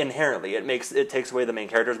 inherently, it takes away the main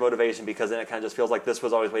character's motivation because then it kind of just feels like this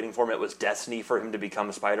was always waiting for him. It was destiny for him to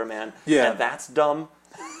become Spider-Man. Yeah, and that's dumb.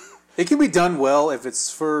 It can be done well if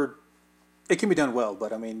it's for. It can be done well,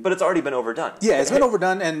 but I mean, but it's already been overdone. Yeah, it's been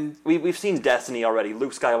overdone, and we've seen destiny already.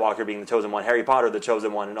 Luke Skywalker being the chosen one, Harry Potter the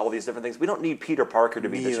chosen one, and all these different things. We don't need Peter Parker to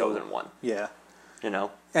be the chosen one. Yeah,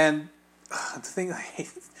 and the thing,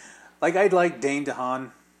 like I'd like Dane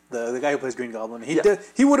DeHaan. The guy who plays Green Goblin,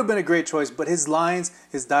 he would have been a great choice, but his lines,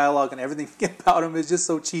 his dialogue, and everything about him is just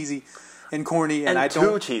so cheesy and corny, and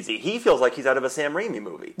too cheesy. He feels like he's out of a Sam Raimi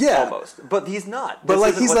movie, almost, but he's not. But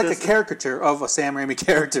like he's like a caricature of a Sam Raimi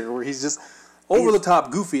character, where he's just over the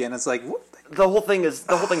top goofy, and it's like what? The whole thing is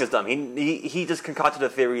dumb. He just concocted a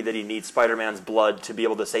theory that he needs Spider-Man's blood to be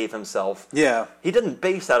able to save himself. Yeah, he didn't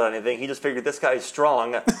base that on anything. He just figured this guy's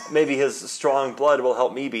strong. Maybe his strong blood will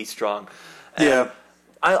help me be strong. And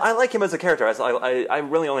I like him as a character. I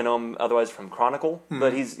really only know him otherwise from Chronicle,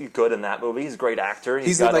 but he's good in that movie. He's a great actor.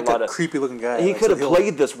 He's got like a creepy-looking guy. He could have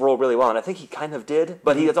played this role really well, and I think he kind of did,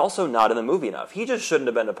 but he is also not in the movie enough. He just shouldn't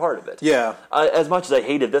have been a part of it. Yeah. As much as I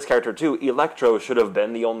hated this character, too, Electro should have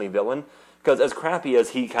been the only villain, because as crappy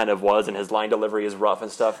as he kind of was, and his line delivery is rough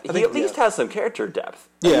and stuff, he at least has some character depth.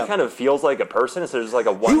 Yeah. He kind of feels like a person instead of just like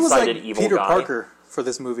a one-sided evil guy. Peter Parker for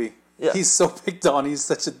this movie. Yeah. He's so picked on. He's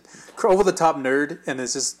such a over-the-top nerd, and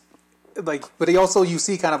it's just... like, but he also, you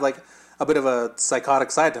see kind of like a bit of a psychotic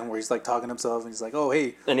side to him where he's like talking to himself and he's like, oh,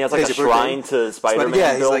 hey. And he has like a shrine to Spider-Man.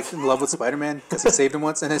 Yeah, he's like in love with Spider-Man because he saved him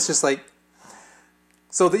once. And it's just like,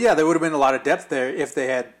 so there would have been a lot of depth there if they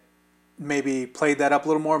had maybe played that up a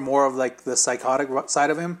little more of like the psychotic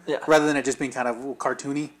side of him rather than it just being kind of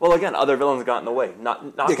cartoony. Well, again, other villains got in the way.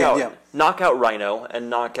 Knock out Rhino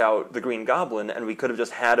and knock out the Green Goblin, and we could have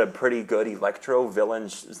just had a pretty good Electro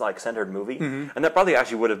villain like centered movie, and that probably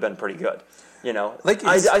actually would have been pretty good. Like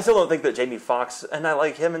I still don't think that Jamie Foxx, and I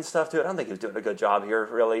like him and stuff too. I don't think he was doing a good job here.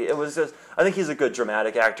 Really, it was just I think he's a good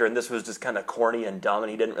dramatic actor, and this was just kind of corny and dumb,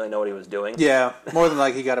 and he didn't really know what he was doing. Yeah, more than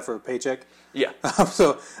like he got it for a paycheck. Yeah.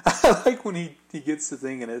 So I like when he gets the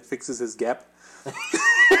thing and it fixes his gap.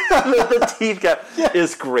 The teeth gap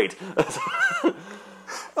is great. I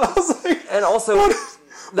was like, and also.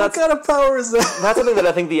 What kind of power is that? That's something that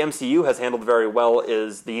I think the MCU has handled very well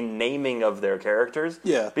is the naming of their characters.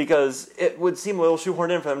 Yeah. Because it would seem a little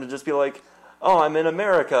shoehorned in for them to just be like, oh, I'm in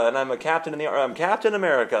America and I'm a captain I'm Captain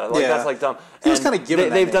America. Like that's like dumb. He was kind of given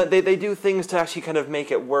they do things to actually kind of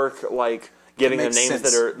make it work, like giving them names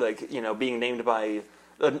that are like being named by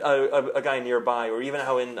a guy nearby, or even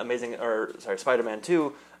how in Spider-Man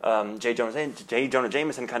 2, J. Jonah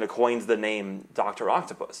Jameson kind of coins the name Dr.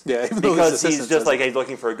 Octopus. Yeah, because he's just like he's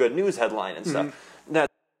looking for a good news headline and stuff.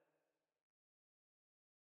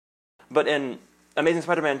 But in Amazing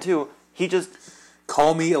Spider-Man 2, he just...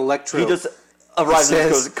 Call me Electro. He just arrives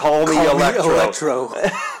and goes, call me Electro.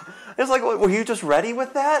 It's like, were you just ready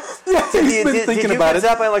with that? Yeah, he's been thinking about it. Did you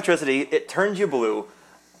get zapped by electricity, it turns you blue,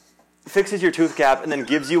 fixes your tooth cap, and then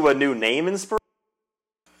gives you a new name inspiration?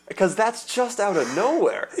 Because that's just out of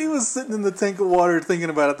nowhere. He was sitting in the tank of water thinking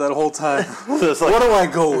about it that whole time. What do I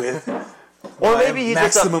go with? Or maybe he's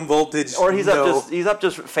maximum voltage. Or he's up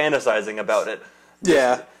just fantasizing about it.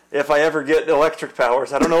 Yeah. If I ever get electric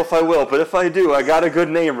powers, I don't know if I will, but if I do, I got a good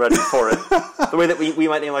name ready for it. The way that we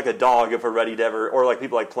might name like a dog if we're ready to ever, or like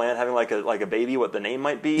people like plan having like a baby, what the name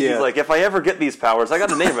might be. Yeah. He's like, if I ever get these powers, I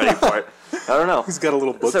got a name ready for it. I don't know. He's got a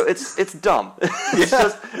little book. So it's dumb.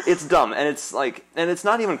 It's dumb, and it's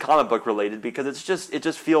not even comic book related because it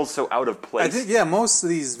just feels so out of place. I think most of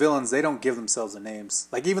these villains, they don't give themselves the names.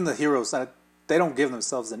 Like even the heroes, they don't give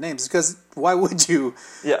themselves the names because why would you?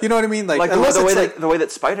 Yeah. You know what I mean? Like the way that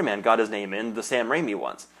Spider-Man got his name in the Sam Raimi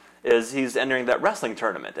ones is he's entering that wrestling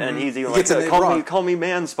tournament and he's even like call me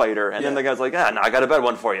Man Spider, and then the guy's like, no, I got a better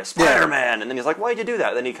one for you, Spider-Man, and then he's like, why'd you do that?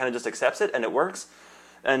 And then he kind of just accepts it and it works,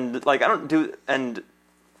 and like I don't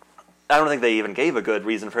think they even gave a good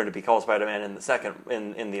reason for him to be called Spider-Man in the second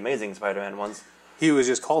in the Amazing Spider-Man ones. He was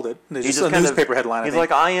just called it. It's just a newspaper headline. He's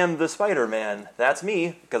like, I am the Spider-Man. That's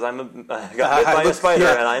me, because I got bit by a spider,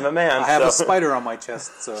 and I'm a man. I have a spider on my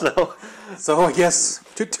chest, so I guess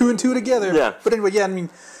two and two together. Yeah. But anyway, yeah, I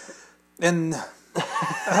mean, and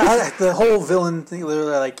the whole villain thing,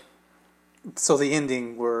 they're like, so the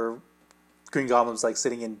ending where Green Goblin's like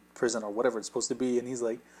sitting in prison or whatever it's supposed to be, and he's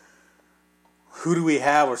like, who do we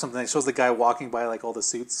have, or something. It shows the guy walking by like all the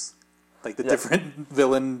suits, like the different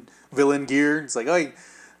villain gear. It's like, oh,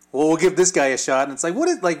 well, we'll give this guy a shot. And it's like,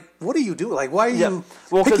 what do you do? Like, why are you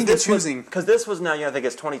picking and choosing? Because this was now, I think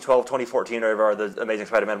it's 2012, 2014, or whatever, the Amazing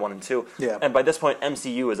Spider-Man 1 and 2. Yeah. And by this point,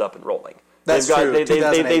 MCU is up and rolling. That's true.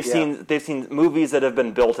 They've seen movies that have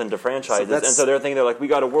been built into franchises, and so they're like, we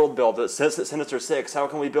got a world build. It says Sinister Six. How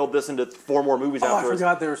can we build this into 4 more movies afterwards? I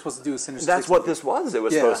forgot they were supposed to do a Sinister Six. That's what this was. It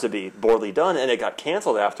was supposed to be poorly done, and it got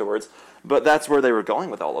canceled afterwards. But that's where they were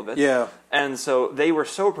going with all of it. Yeah. And so they were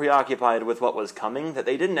so preoccupied with what was coming that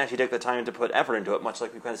they didn't actually take the time to put effort into it, much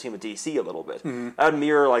like we've kind of seen with DC a little bit. Mm-hmm. That would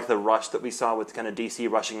mirror like the rush that we saw with kind of DC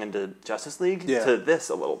rushing into Justice League to this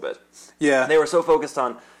a little bit. Yeah. They were so focused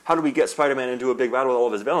on how do we get Spider-Man into a big battle with all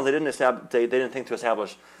of his villains, they didn't think to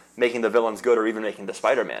establish making the villains good or even making the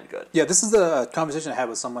Spider-Man good. Yeah, this is the conversation I had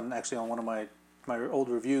with someone actually on one of my old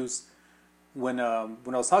reviews. When I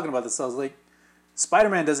was talking about this, I was like,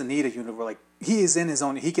 Spider-Man doesn't need a universe. Like, he is in his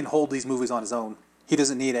own. He can hold these movies on his own. He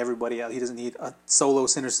doesn't need everybody else. He doesn't need a solo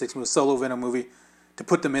Sinister Six movie, solo Venom movie to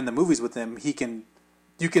put them in the movies with him. You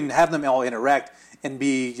can have them all interact and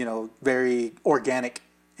be, very organic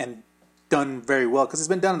and done very well because it's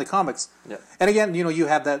been done in the comics. Yeah. And again, you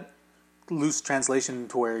have that loose translation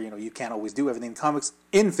to where you can't always do everything in comics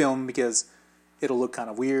in film because it'll look kind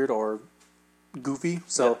of weird or goofy.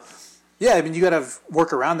 So yeah, I mean you got to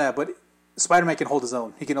work around that, but Spider-Man can hold his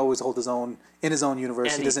own. He can always hold his own in his own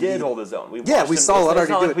universe. And he did hold his own. We saw it already. It's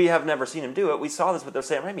not like we have never seen him do it. We saw this with the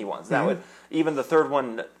Sam Raimi ones. That would even the third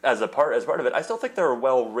one as part of it. I still think they're a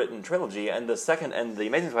well-written trilogy, and the second and the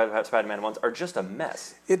Amazing Spider-Man ones are just a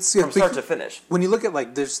mess. It's from start to finish. When you look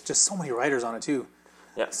at there's just so many writers on it too.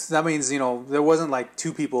 Yes, that means there wasn't like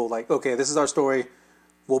two people like, okay, this is our story,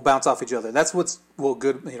 we'll bounce off each other. That's what's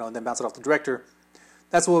good, and then bounce it off the director.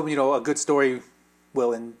 That's what a good story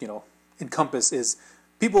will encompass is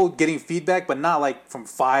people getting feedback, but not like from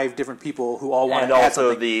 5 different people who all want to add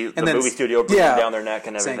something. And also the movie studio breathing down their neck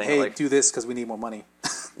and everything. Saying, hey, do this because we need more money.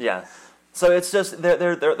 Yeah. So it's just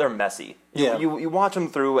they're messy. Yeah. You watch them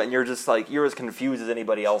through and you're just like you're as confused as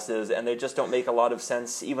anybody else is, and they just don't make a lot of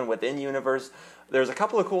sense even within universe. There's a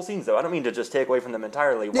couple of cool scenes though. I don't mean to just take away from them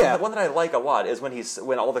entirely. One that I like a lot is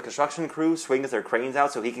when all the construction crew swings their cranes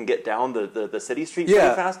out so he can get down the city street pretty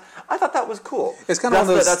fast. I thought that was cool. It's kind of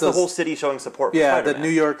that's the whole city showing support. For Spider-Man. That New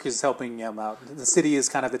York is helping him out. The city is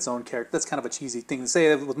kind of its own character. That's kind of a cheesy thing to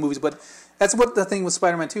say with movies, but that's what the thing with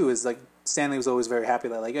Spider-Man 2 is. Like Stanley was always very happy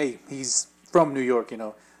that hey, he's from New York.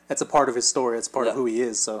 That's a part of his story. It's part of who he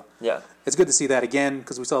is. So it's good to see that again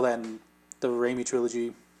because we saw that in the Raimi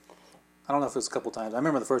trilogy. I don't know if it was a couple times. I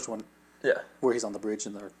remember the first one. Yeah. Where he's on the bridge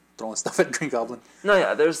and they're throwing stuff at Green Goblin. No,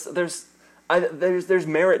 yeah. There's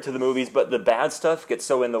merit to the movies, but the bad stuff gets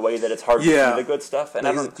so in the way that it's hard to see the good stuff.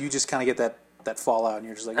 And you just kind of get that that fallout, and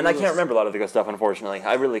you're just like. And I can't remember a lot of the good stuff, unfortunately.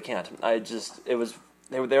 I really can't.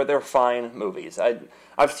 They're fine movies.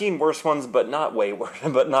 I've seen worse ones, but not way worse,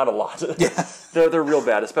 but not a lot. Yeah, they're real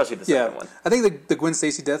bad, especially the second one. I think the Gwen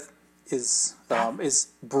Stacy death is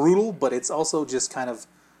brutal, but it's also just kind of,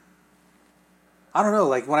 I don't know.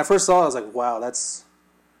 Like when I first saw it, I was like, wow, that's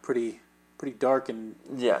pretty dark and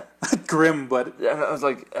grim. But and I was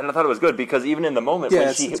like, and I thought it was good because even in the moment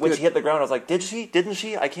when she hit the ground, I was like, didn't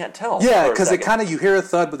she? I can't tell. Yeah, because it kind of, you hear a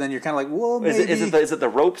thud, but then you're kind of like, well, maybe. Is it the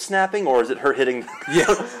rope snapping or is it her hitting? Yeah,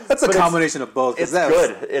 that's a combination of both. It's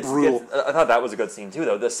good. It's brutal. I thought that was a good scene too,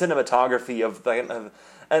 though. The cinematography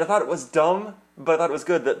and I thought it was dumb, but I thought it was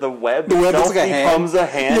good that the web itself becomes a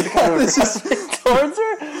hand kind of towards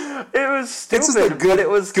her. It was stupid, but it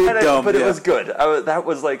was good, dumb. But it was good. That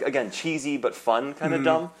was like, again, cheesy but fun, kind of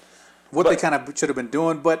dumb. What they kind of should have been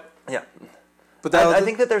doing, but yeah. But I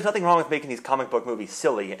think that there's nothing wrong with making these comic book movies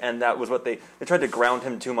silly, and that was what they tried to ground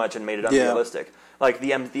him too much and made it unrealistic. Yeah. Like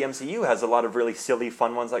the MCU has a lot of really silly,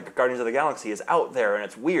 fun ones. Like Guardians of the Galaxy is out there and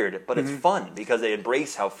it's weird, but it's fun because they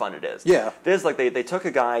embrace how fun it is. Yeah, it is like they took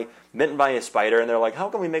a guy bitten by a spider and they're like, how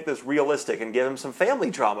can we make this realistic and give him some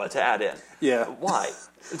family drama to add in? Yeah, why?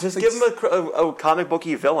 Just give him a comic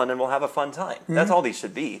booky villain and we'll have a fun time. That's all these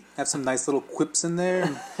should be. Have some nice little quips in there.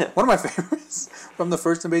 One of my favorites from the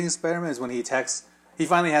first Amazing Spider-Man is when he attacks. He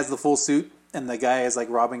finally has the full suit, and the guy is like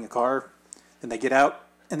robbing a car, and they get out,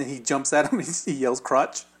 and then he jumps at him, and he yells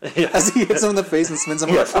 "crotch" as he hits him in the face and spins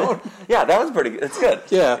him around. Yeah, that was pretty good. It's good.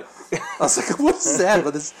 Yeah, I was like, "What is that?"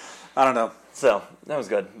 But this, I don't know. So that was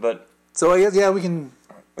good, but so I guess we can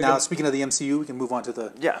now. Speaking of the MCU, we can move on to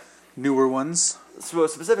the newer ones. So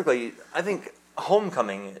specifically, I think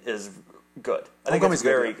Homecoming is good. I think it's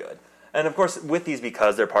very good. And of course, with these,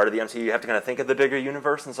 because they're part of the MCU, you have to kind of think of the bigger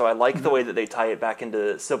universe. And so I like the way that they tie it back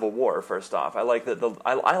into Civil War. First off, I like that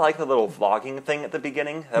I like the little vlogging thing at the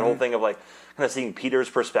beginning. That whole thing of like kind of seeing Peter's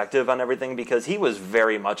perspective on everything, because he was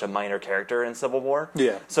very much a minor character in Civil War.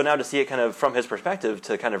 Yeah. So now to see it kind of from his perspective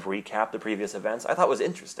to kind of recap the previous events, I thought was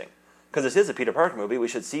interesting. Because this is a Peter Parker movie, we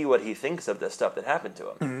should see what he thinks of this stuff that happened to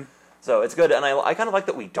him. So it's good, and I kind of like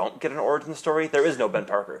that we don't get an origin story. There is no Ben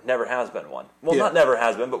Parker. Never has been one. Well, not never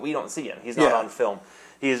has been, but we don't see him. He's not on film.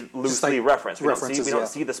 He's loosely referenced. We don't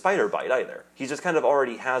see the spider bite either. He just kind of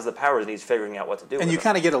already has the powers, and he's figuring out what to do. And you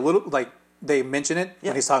kind of get a little, like, they mention it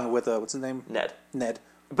when he's talking with, what's his name? Ned.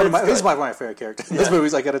 But he's one of my favorite characters in this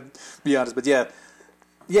movies, I gotta be honest. But yeah,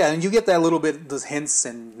 and you get that little bit, those hints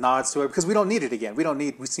and nods to it, because we don't need it again.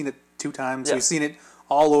 We've seen it 2 times. Yeah. We've seen it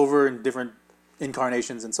all over in different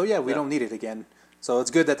incarnations, and so we don't need it again. So it's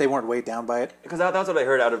good that they weren't weighed down by it. Because that's what I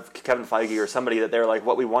heard out of Kevin Feige or somebody, that they're like,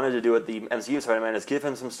 what we wanted to do with the MCU Spider-Man is give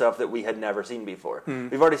him some stuff that we had never seen before.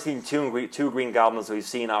 We've already seen two Green Goblins, we've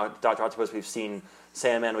seen Dr. Octopus, we've seen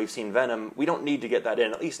Sandman, we've seen Venom. We don't need to get that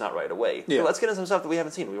in, at least not right away. Yeah. So let's get in some stuff that we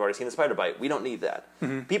haven't seen. We've already seen the Spider-Bite. We don't need that.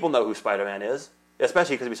 People know who Spider-Man is,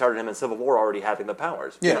 especially because we started him in Civil War already having the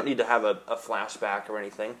powers. We don't need to have a flashback or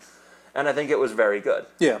anything. And I think it was very good.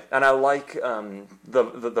 Yeah. And I like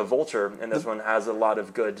the Vulture in this one has a lot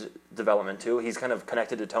of good development too. He's kind of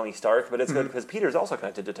connected to Tony Stark, but it's good because Peter's also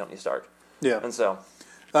connected to Tony Stark. Yeah. And so.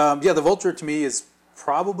 The Vulture to me is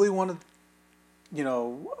probably one of,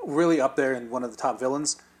 really up there and one of the top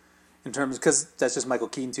villains in terms, because that's just Michael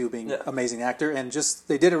Keaton too, being an amazing actor, and just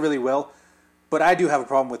they did it really well. But I do have a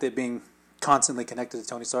problem with it being constantly connected to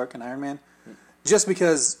Tony Stark and Iron Man, just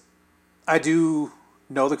because I do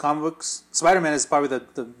know the comic books. Spider-Man is probably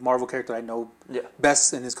the Marvel character I know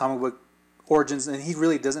best in his comic book origins, and he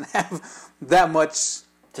really doesn't have that much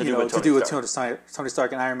to do with Tony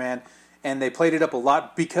Stark and Iron Man. And they played it up a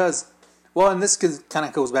lot because, and this kind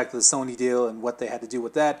of goes back to the Sony deal and what they had to do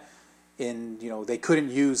with that. And they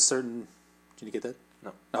couldn't use certain. Did you get that?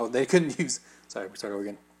 No, they couldn't use. Sorry, we start over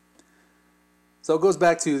again. So it goes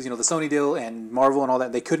back to the Sony deal and Marvel and all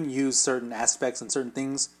that. They couldn't use certain aspects and certain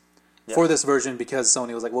things for this version because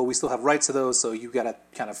Sony was like, well, we still have rights to those, so you got to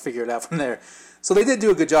kind of figure it out from there. So they did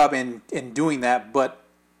do a good job in doing that, but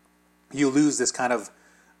you lose this kind of.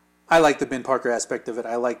 I like the Ben Parker aspect of it.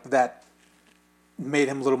 I like that made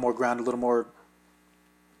him a little more grounded, a little more.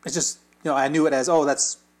 It's just I knew it as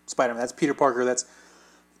that's Spider-Man, that's Peter Parker, that's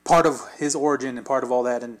part of his origin and part of all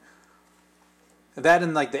that, and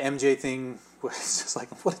like the MJ thing was just like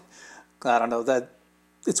what I don't know, that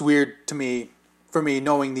it's weird to me. For me,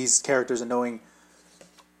 knowing these characters and knowing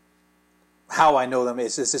how I know them,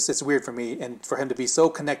 it's weird for me, and for him to be so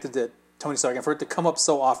connected to Tony Stark, and for it to come up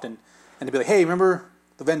so often, and to be like, hey, remember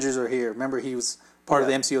the Avengers are here? Remember he was part of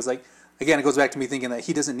the MCU? It's like, again, it goes back to me thinking that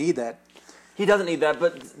he doesn't need that. He doesn't need that,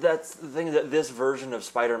 but that's the thing, that this version of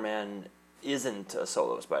Spider-Man isn't a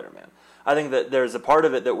solo Spider-Man. I think that there's a part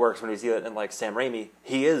of it that works when you see it in like Sam Raimi.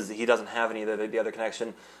 He doesn't have any of the other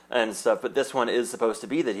connection and stuff, but this one is supposed to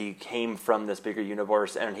be that he came from this bigger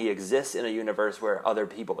universe and he exists in a universe where other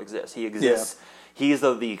people exist. He exists. Yeah. He's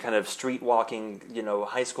the kind of street walking,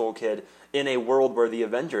 high school kid in a world where the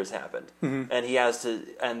Avengers happened, and he has to.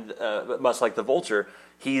 And much like the Vulture,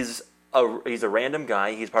 he's a random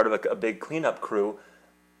guy. He's part of a big cleanup crew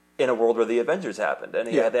in a world where the Avengers happened, and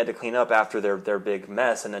they had to clean up after their big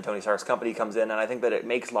mess, and then Tony Stark's company comes in, and I think that it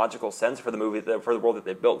makes logical sense for the movie, for the world that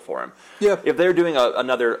they built for him. Yeah. If they're doing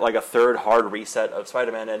another, like a third hard reset of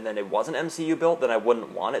Spider-Man, and then it wasn't MCU built, then I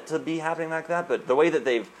wouldn't want it to be happening like that, but the way that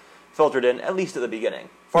they've filtered in, at least at the beginning.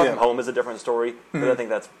 Far From Home is a different story, but I think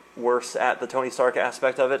that's worse at the Tony Stark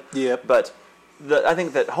aspect of it. Yep. But I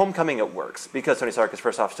think that Homecoming, it works because Tony Stark is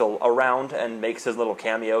first off still around and makes his little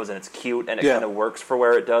cameos, and it's cute, and it kind of works for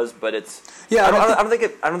where it does. But it's I don't think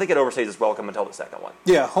it overstays its welcome until the second one.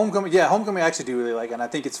 Yeah, Homecoming I actually do really like, and I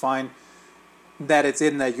think it's fine that it's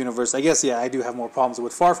in that universe. I guess I do have more problems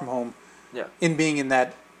with Far From Home. Yeah. In being in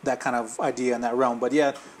that kind of idea in that realm, but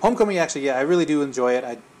Homecoming actually I really do enjoy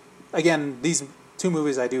it. Again, these two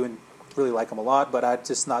movies I do really like them a lot, but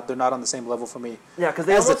they're not on the same level for me. Yeah, because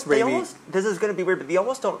they almost, this is going to be weird, but they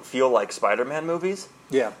almost don't feel like Spider-Man movies.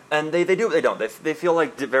 Yeah. And they do, they don't. They feel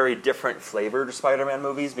like very different flavored Spider-Man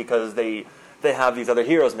movies because they have these other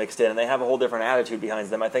heroes mixed in, and they have a whole different attitude behind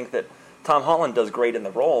them. I think that Tom Holland does great in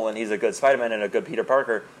the role, and he's a good Spider-Man and a good Peter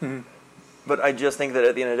Parker. Mm-hmm. But I just think that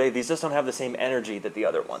at the end of the day, these just don't have the same energy that the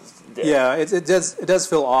other ones did. Yeah, it does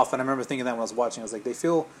feel off, and I remember thinking that when I was watching. I was like,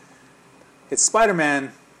 it's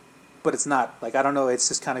Spider-Man, but it's not. Like, I don't know, it's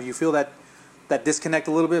just kind of, you feel that disconnect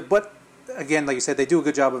a little bit, but again, like you said, they do a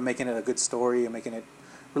good job of making it a good story and making it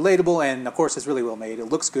relatable, and of course it's really well made. It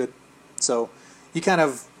looks good, so you kind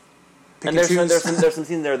of pick and choose. There's some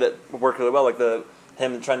scenes there that work really well, like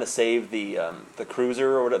him trying to save the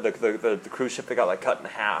cruiser or the cruise ship that got like cut in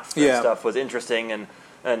half and stuff was interesting, and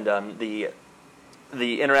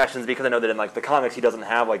the interactions, because I know that in like the comics he doesn't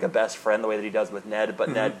have like a best friend the way that he does with Ned, but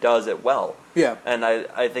Ned does it well. Yeah. And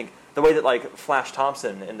I think the way that like Flash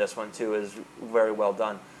Thompson in this one too is very well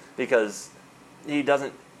done, because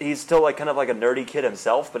he's still like kind of like a nerdy kid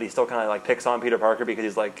himself, but he still kind of like picks on Peter Parker because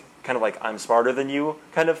he's like kind of like, I'm smarter than you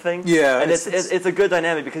kind of thing. Yeah. And it's a good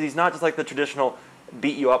dynamic because he's not just like the traditional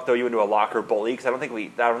beat you up, throw you into a locker bully, because I don't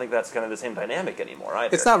think that's kind of the same dynamic anymore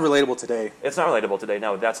either. It's not relatable today. It's not relatable today,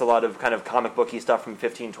 no. That's a lot of kind of comic booky stuff from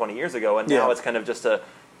 15, 20 years ago, and now it's kind of just an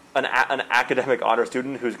academic honor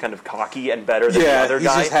student who's kind of cocky and better than the other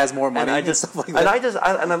guy. He just has more money and stuff like that.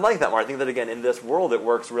 And I like that more. I think that, again, in this world, it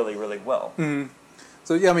works really, really well. Mm-hmm.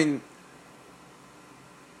 So, yeah, I mean,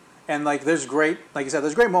 and like there's great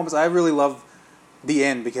moments. I really love the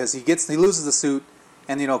end because he loses the suit.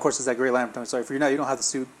 And, of course, there's that great line from Tony Stark. If you don't have the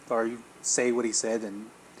suit, or you say what he said. And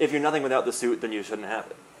if you're nothing without the suit, then you shouldn't have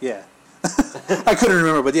it. Yeah. I couldn't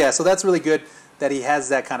remember, but so that's really good that he has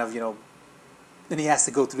that kind of, and he has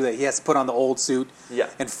to go through that. He has to put on the old suit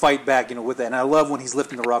and fight back, with that. And I love when he's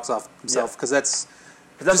lifting the rocks off himself, because that's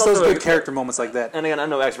just those good character moments like that. And again, I'm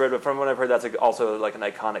no expert, but from what I've heard, that's also like an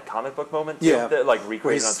iconic comic book moment. Yeah. That, like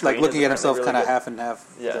recreated on screen. Like looking at himself really kind of half and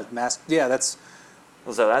half. Yeah. Mask. Yeah, that's...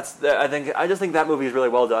 So I just think that movie is really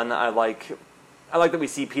well done. I like that we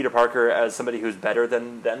see Peter Parker as somebody who's better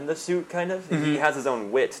than the suit, kind of. Mm-hmm. He has his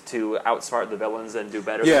own wit to outsmart the villains and do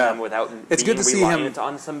better than them without being reliant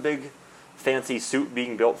on some big fancy suit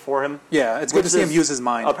being built for him. Yeah, it's good to see him use his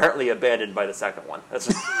mind. Apparently abandoned by the second one.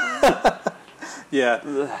 That's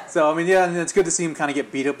yeah. So I mean, and it's good to see him kind of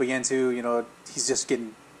get beat up again too. He's just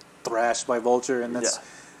getting thrashed by Vulture, and that's. Yeah.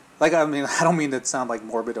 Like, I mean, I don't mean to sound like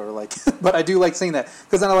morbid or like, but I do like seeing that,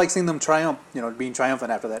 because then I like seeing them triumph, being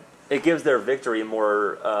triumphant after that. It gives their victory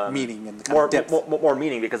more meaning and kind of depth. More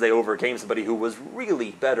meaning, because they overcame somebody who was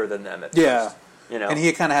really better than them at first. And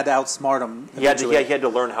he kind of had to outsmart them. He had to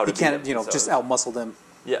learn how to. He can't, just outmuscle them.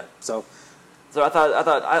 Yeah. So I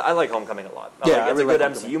thought I like Homecoming a lot. It's a good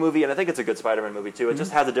MCU movie, and I think it's a good Spider-Man movie too. It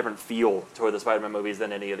just has a different feel toward the Spider-Man movies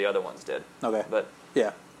than any of the other ones did. Okay. But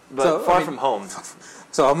Far From Home.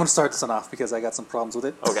 So I'm going to start this one off because I got some problems with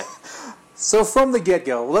it. Okay. So from the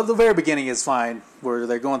get-go, the very beginning is fine, where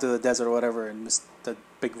they're going through the desert or whatever, and the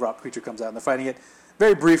big rock creature comes out and they're fighting it.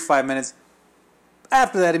 Very brief 5 minutes.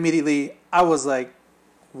 After that, immediately, I was like,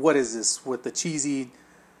 what is this? With the cheesy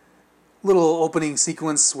little opening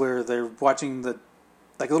sequence where they're watching a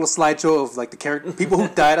little slideshow of like the character people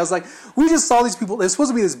who died. I was like, we just saw these people. There's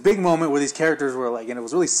supposed to be this big moment where these characters were like, and it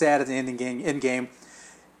was really sad at the end game.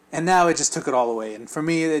 And now it just took it all away. And for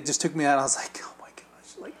me, it just took me out. I was like, oh my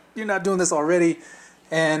gosh, like, you're not doing this already.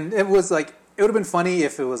 And it was like, it would have been funny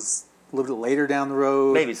if it was a little bit later down the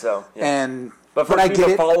road. Maybe so. Yeah. But I get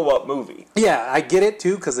it. Follow-up movie. Yeah, I get it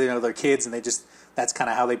too because they're kids and that's kind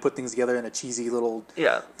of how they put things together in a cheesy little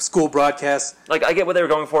school broadcast. Like I get what they were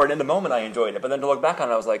going for, and in the moment I enjoyed it, but then to look back on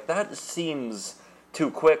it, I was like, that seems too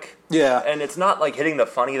quick. Yeah, and it's not like hitting the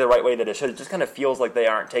funny the right way that it should. It just kind of feels like they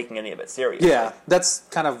aren't taking any of it seriously. Yeah, that's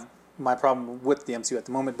kind of my problem with the MCU at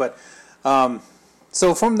the moment. But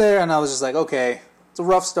so from there, and I was just like, okay, it's a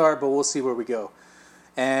rough start, but we'll see where we go.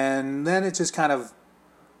 And then it just kind of,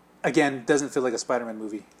 again, doesn't feel like a Spider-Man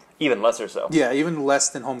movie. Even lesser so. Yeah, even less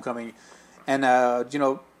than Homecoming. And, I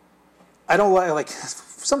don't like,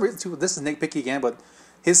 for some reason, too, this is nitpicky again, but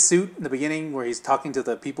his suit in the beginning where he's talking to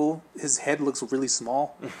the people, his head looks really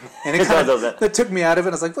small. And it took me out of it.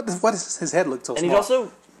 I was like, what does his head look so small? And he's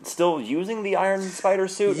also still using the Iron Spider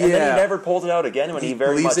suit, and then he never pulled it out again when he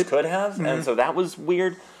very much could have, and so that was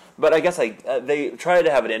weird. But I guess they tried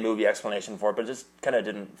to have an in-movie explanation for it, but it just kind of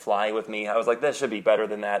didn't fly with me. I was like, that should be better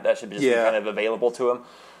than that. That should just be kind of available to him.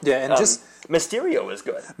 Yeah, and just Mysterio is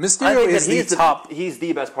good. Mysterio is the top. He's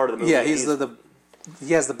the best part of the movie. Yeah,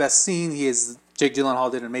 he has the best scene. Jake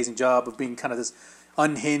Gyllenhaal did an amazing job of being kind of this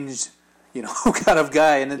unhinged, kind of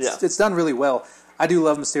guy, and it's done really well. I do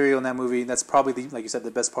love Mysterio in that movie. That's probably, like you said,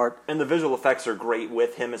 the best part. And the visual effects are great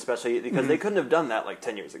with him, especially because they couldn't have done that like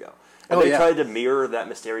 10 years ago. And they tried to mirror that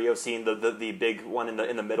Mysterio scene, the big one in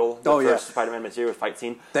the middle, the first Spider-Man Mysterio fight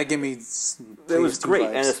scene. That gave me it was great,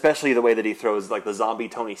 vibes. And especially the way that he throws like the zombie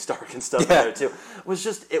Tony Stark and stuff in there too.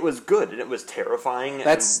 It was good, and it was terrifying,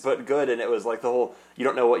 but good, and it was like the whole you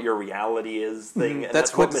don't know what your reality is thing. And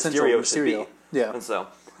that's what Mysterio should be. Yeah, and so,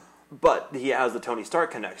 but he has the Tony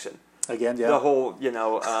Stark connection. Again, yeah. The whole,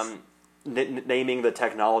 naming the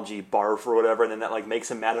technology barf or whatever, and then that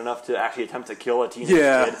makes him mad enough to actually attempt to kill a teenage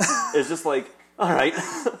kid is just like, all right,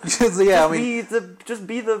 just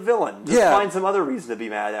be the villain. Just find some other reason to be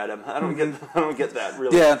mad at him. I don't get that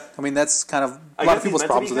really. Yeah, I mean that's kind of a lot of people's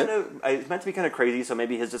problems with it. It's meant to be kind of crazy, so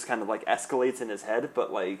maybe his just kind of escalates in his head, but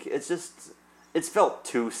it's just. It's felt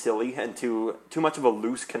too silly and too much of a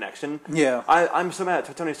loose connection. Yeah, I'm so mad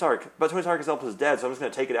at Tony Stark, but Tony Stark himself is dead, so I'm just going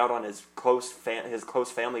to take it out on his close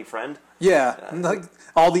family friend. Yeah, like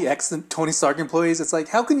all the Tony Stark employees. It's like,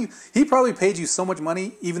 how can you? He probably paid you so much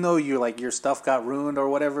money, even though your stuff got ruined or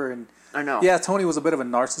whatever. And I know. Yeah, Tony was a bit of a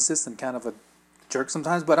narcissist and kind of a jerk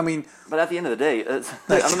sometimes, but I mean. But at the end of the day, I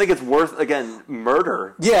don't think it's worth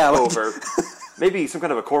murder. Yeah, over. Maybe some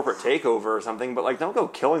kind of a corporate takeover or something, but don't go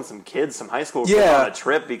killing some high school kids on a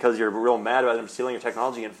trip because you're real mad about them stealing your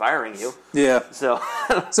technology and firing you. Yeah. So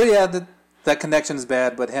yeah, that connection is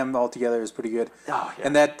bad, but him altogether is pretty good. Oh, yeah.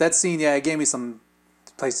 And that scene, it gave me some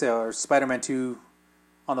or Spider-Man 2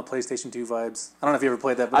 on the PlayStation 2 vibes. I don't know if you ever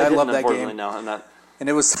played that, but I love that game. No, I'm not. And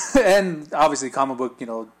it was, and obviously comic book,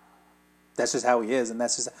 that's just how he is, and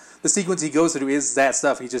that's just the sequence he goes through is that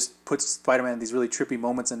stuff. He just puts Spider-Man in these really trippy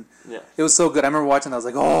moments, and it was so good. I remember watching, I was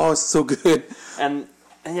like, "Oh, it's so good." And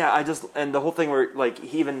the whole thing where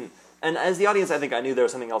he even and as the audience, I think I knew there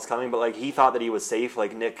was something else coming, but he thought that he was safe.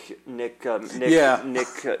 Nick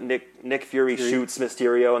Fury shoots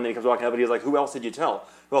Mysterio, and then he comes walking up, and he's like, "Who else did you tell?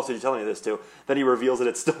 Who else did you tell me this to?" Then he reveals that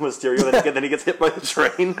it's still Mysterio. Then he gets hit by the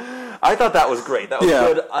train. I thought that was great. That was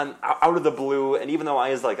good out of the blue. And even though I,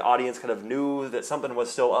 as audience, kind of knew that something was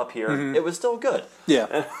still up here, it was still good.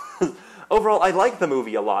 Yeah. Overall, I like the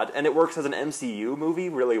movie a lot, and it works as an MCU movie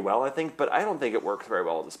really well, I think. But I don't think it works very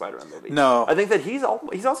well as a Spider-Man movie. No, I think that he's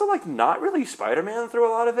also not really Spider-Man through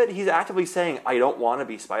a lot of it. He's actively saying, "I don't want to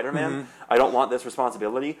be Spider-Man. I don't want this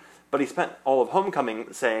responsibility." But he spent all of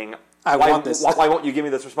Homecoming saying, I want this. Why won't you give me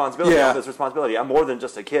this responsibility? I want this responsibility. I'm more than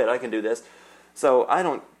just a kid. I can do this. So I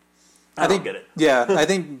don't get it. Yeah, I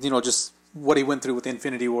think just what he went through with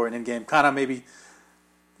Infinity War and Endgame kind of maybe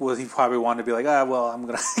he probably wanted to be like, well, I'm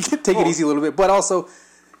gonna take it easy a little bit, but also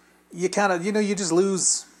you kind of you just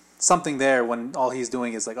lose something there when all he's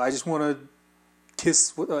doing is I just want to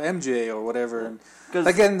kiss MJ or whatever. And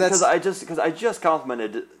again, because I just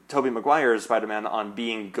complimented Tobey Maguire's Spider-Man on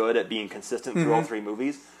being good at being consistent through all three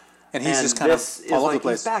movies. And he's just kind of all over the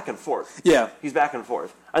place. He's back and forth. Yeah. He's back and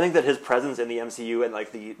forth. I think that his presence in the MCU and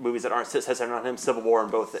the movies that aren't centered on him, Civil War and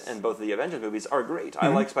both of the Avengers movies, are great. I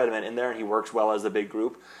like Spider-Man in there, and he works well as a big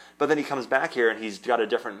group. But then he comes back here, and he's got a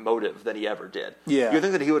different motive than he ever did. Yeah. You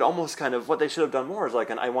think that he would almost what they should have done more is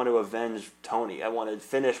I want to avenge Tony. I want to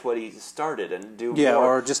finish what he started and do more. Yeah,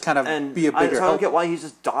 or just kind of be a bigger help. I don't get why he's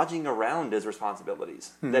just dodging around his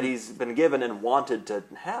responsibilities that he's been given and wanted to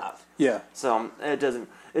have. Yeah. So it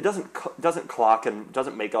doesn't clock and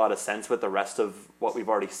doesn't make a lot of sense with the rest of what we've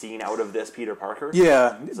already seen out of this Peter Parker.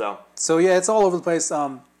 Yeah. So yeah, it's all over the place.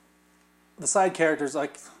 The side characters,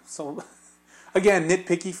 again,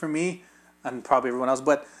 nitpicky for me and probably everyone else,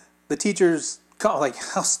 but the teachers, like,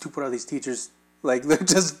 how stupid are these teachers? Like, they're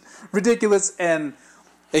just ridiculous, and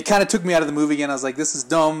it kind of took me out of the movie again. I was like, this is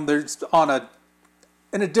dumb. They're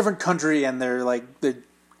in a different country, and they're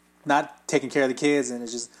not taking care of the kids, and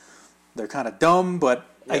it's just, they're kind of dumb, but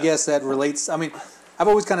I guess that relates. I mean, I've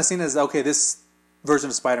always kind of seen it as, okay, this version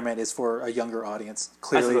of Spider-Man is for a younger audience,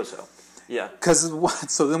 clearly. I suppose so. Yeah.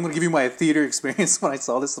 So I'm going to give you my theater experience when I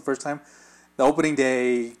saw this the first time. The opening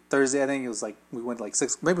day, Thursday, I think it was like, we went like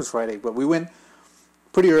 6, maybe it was Friday, but we went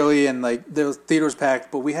pretty early, and like the theater was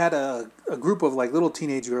packed, but we had a group of like little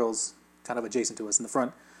teenage girls kind of adjacent to us in the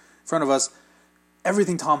front of us.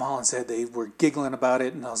 Everything Tom Holland said, they were giggling about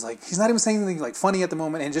it, and I was like, he's not even saying anything like funny at the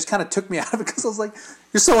moment, and it just kind of took me out of it because I was like,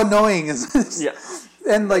 you're so annoying. Yeah.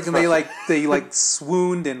 And like, and they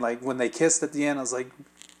swooned, and like when they kissed at the end, I was like,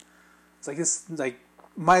 it's like this, like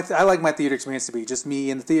I like my theater experience to be just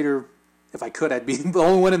me in the theater. If I could, I'd be the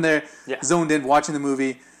only one in there, zoned in, watching the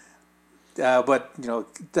movie. But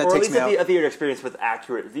that or takes me out. Or at least a theater experience with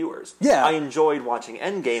accurate viewers. Yeah, I enjoyed watching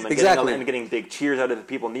Endgame and getting big cheers out of the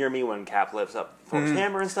people near me when Cap lifts up Thor's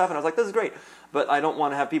hammer and stuff, and I was like, this is great. But I don't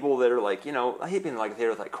want to have people that are like, I hate being in like a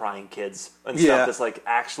theater with like crying kids and stuff that's like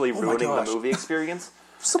actually ruining the movie experience.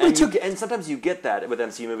 And sometimes you get that with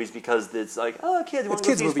MCU movies because it's like, oh, kids, you want to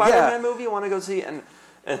go see a Spider-Man movie? You want to go see and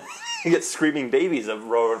you get screaming babies a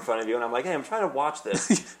row in front of you, and I'm like, hey, I'm trying to watch this.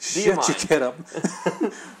 Shut your kid up.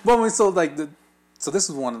 Well, so this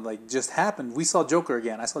is one that like just happened. We saw Joker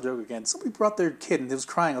again. I saw Joker again. Somebody brought their kid and he was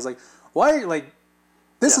crying. I was like, why?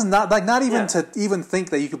 This is not even to even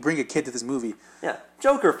think that you could bring a kid to this movie. Yeah,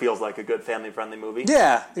 Joker feels like a good family-friendly movie.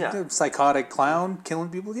 Yeah, psychotic clown killing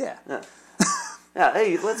people. Yeah. Yeah,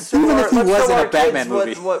 hey, let's show even our, if he let's was show in our a Batman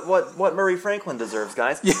kids movie. what Murray Franklin deserves,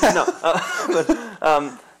 guys. Yeah.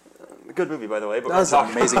 No, good movie, by the way. But that was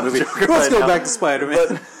an amazing movie. Let's go back to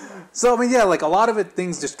Spider-Man. So, I mean, yeah, like a lot of it,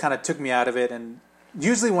 things just kind of took me out of it. And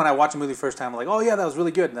usually when I watch a movie the first time, I'm like, oh, yeah, that was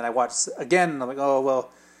really good. And then I watch again, and I'm like, oh,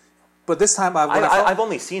 well. But this time, I've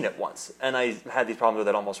only seen it once, and I had these problems with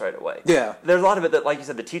it almost right away. Yeah. There's a lot of it that, like you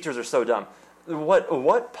said, the teachers are so dumb.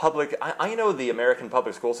 What public... I know the American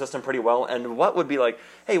public school system pretty well, and what would be like,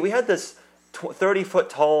 hey, we had this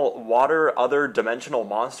 30-foot-tall water other dimensional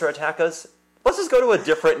monster attack us. Let's just go to a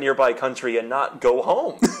different nearby country and not go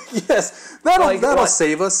home. Yes, that'll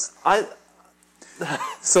save us.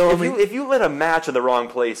 So if you lit a match in the wrong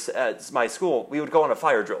place at my school, we would go on a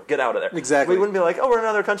fire drill. Get out of there. Exactly. We wouldn't be like, oh, we're in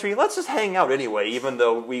another country. Let's just hang out anyway, even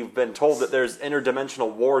though we've been told that there's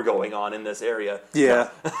interdimensional war going on in this area.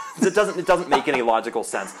 Yeah. No. It doesn't make any logical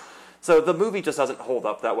sense. So the movie just doesn't hold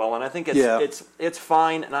up that well, and I think it's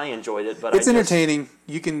fine, and I enjoyed it. But it's entertaining.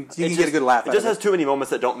 You can get a good laugh. It just has too many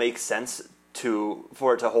moments that don't make sense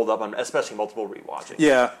for it to hold up on, especially multiple rewatching.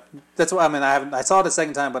 Yeah, that's what I mean. I saw it a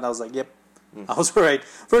second time, but I was like, yep. I was right.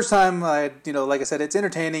 First time, like I said, it's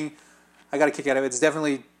entertaining. I got a kick out of it.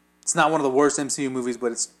 It's not one of the worst MCU movies,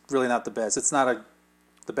 but it's really not the best. It's not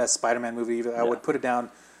the best Spider-Man movie either. I would put it down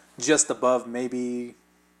just above maybe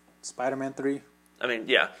Spider-Man 3. I mean,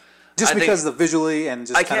 yeah. Just because of the visually and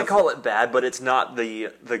just I can't call it bad, but it's not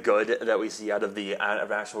the good that we see out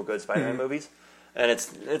of actual good Spider-Man movies. And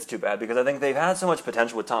it's too bad because I think they've had so much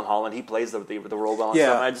potential with Tom Holland. He plays the role well.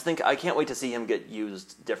 Yeah. And I just think I can't wait to see him get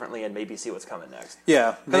used differently and maybe see what's coming next.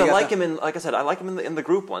 Yeah. Because I like him in the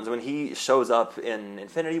group ones. When he shows up in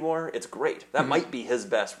Infinity War, it's great. That might be his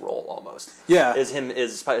best role almost. Yeah.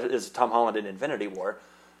 Is Tom Holland in Infinity War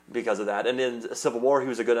because of that. And in Civil War, he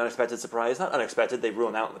was a good unexpected surprise. Not unexpected, they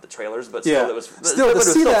ruined out with the trailers, but still it was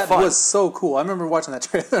fun. Was so cool. I remember watching that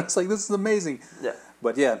trailer. I was like, this is amazing. Yeah.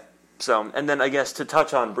 But yeah. So, and then I guess to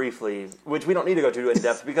touch on briefly, which we don't need to go too in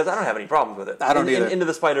depth because I don't have any problems with it. I don't either. Into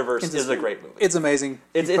the Spider-Verse is a great movie. It's amazing.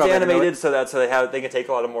 It's animated, so they can take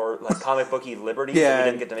a lot of more like comic booky liberties that we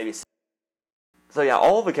didn't get to maybe see. So yeah,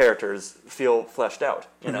 all the characters feel fleshed out.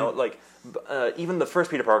 You know, like even the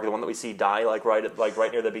first Peter Parker, the one that we see die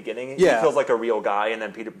right near the beginning, he feels like a real guy. And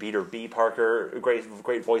then Peter B. Parker, great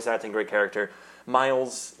voice acting, great character.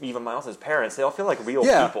 Miles, his parents, they all feel like real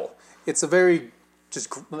people. It's a very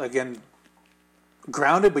just again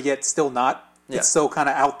grounded, but yet still not. Yeah. It's so kind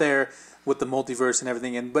of out there with the multiverse and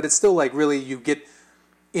everything, but it's still like really you get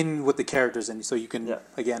in with the characters, and so you can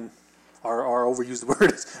again. Our overused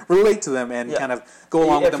word is relate to them and kind of go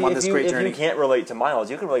along with them on this great journey. If you can't relate to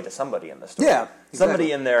Miles, you can relate to somebody in the story. Yeah, exactly.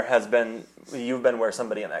 Somebody in there you've been where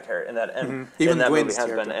somebody in that character, even that Gwen's movie has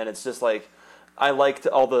character. been, and it's just like I liked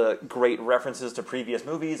all the great references to previous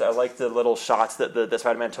movies. I liked the little shots that the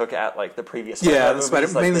Spider-Man took at like the previous Spider-Man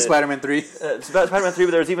movies, mainly Spider-Man 3. Spider-Man 3,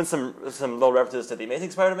 but there's even some little references to the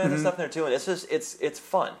Amazing Spider-Man and stuff in there too, and it's just it's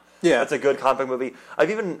fun. Yeah. That's a good comic movie. I've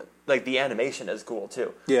even, like, the animation is cool,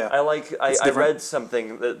 too. Yeah. I read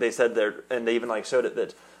something that they said there, and they even, like, showed it,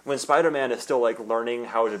 that when Spider-Man is still, like, learning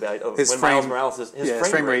how to be, Miles Morales is, his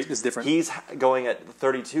frame rate is different. He's going at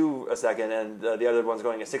 32 a second, and the other one's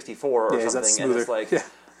going at 64 or something, and it's like... Yeah.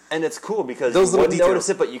 And it's cool because you wouldn't notice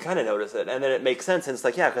it, but you kind of notice it. And then it makes sense, and it's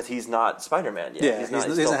like, yeah, because he's not Spider-Man yet. Yeah, he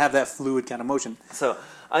doesn't have that fluid kind of motion. So,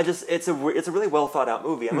 it's a really well-thought-out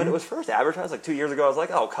movie. And when it was first advertised, like 2 years ago, I was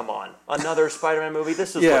like, oh, come on. Another Spider-Man movie?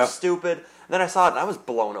 This just looks stupid. And then I saw it, and I was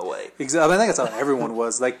blown away. Exactly. I think that's how everyone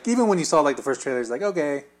was. Like, even when you saw, like, the first trailer, it's like,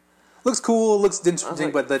 okay, looks cool, looks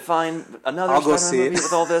interesting, like, but... Fine, another Spider-Man movie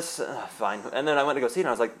with all this? Fine. And then I went to go see it, and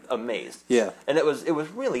I was, like, amazed. Yeah. And it was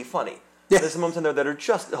really funny. Yeah. There's some moments in there that are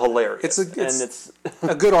just hilarious. It's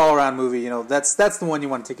a good all-around movie. You know, that's the one you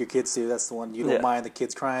want to take your kids to. That's the one you don't mind the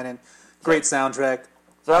kids crying in. Great soundtrack.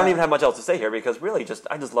 So I don't even have much else to say here because really,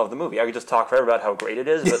 I just love the movie. I could just talk forever about how great it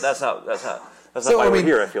is, but that's not why we're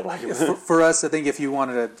here. I feel like for us, I think if you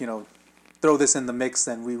wanted to, throw this in the mix,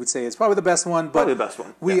 then we would say it's probably the best one. But probably the best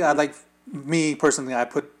one. Me personally, I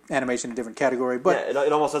put animation in a different category. But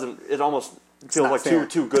it almost doesn't. It almost feels like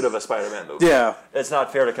too good of a Spider-Man movie. Yeah, it's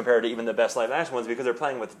not fair to compare to even the best live action ones because they're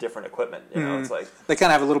playing with different equipment. You know, it's like they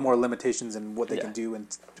kind of have a little more limitations in what they can do.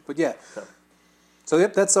 But yeah, so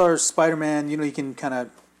yep, that's our Spider-Man. You can kind of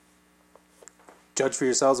judge for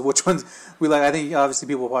yourselves which ones we like. I think obviously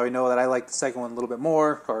people probably know that I like the second one a little bit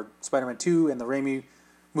more, or Spider-Man 2 and the Raimi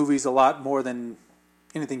movies a lot more than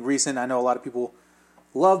anything recent. I know a lot of people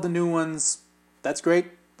love the new ones. That's great,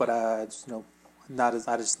 but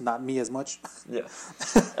not me as much. Yeah,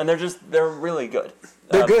 and they're really good.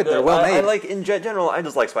 They're good. They're well made. I like in general. I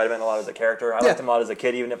just like Spider-Man a lot as a character. I liked him a lot as a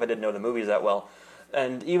kid, even if I didn't know the movies that well.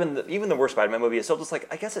 And even the worst Spider-Man movie is still just like,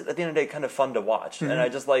 I guess at the end of the day, kind of fun to watch. Mm-hmm. And I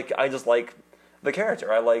just like the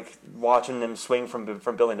character. I like watching him swing from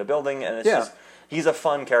building to building, and it's just he's a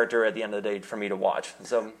fun character at the end of the day for me to watch.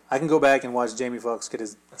 So I can go back and watch Jamie Foxx get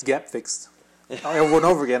his gap fixed over and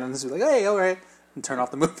over again, and just be like, hey, all right, and turn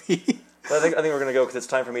off the movie. But I think we're gonna go because it's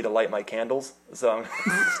time for me to light my candles. So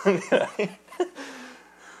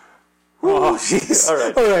oh jeez.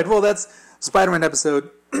 All right. Well, that's Spider-Man episode.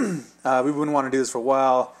 We've been wanting to do this for a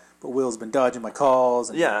while, but Will's been dodging my calls.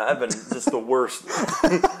 And I've been just the worst.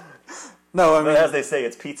 No, I mean, as they say,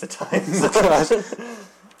 it's pizza time. So.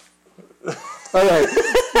 All right,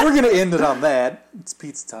 we're gonna end it on that. It's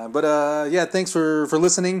pizza time, but thanks for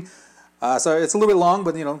listening. Sorry, it's a little bit long,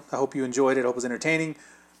 but I hope you enjoyed it. I hope it was entertaining.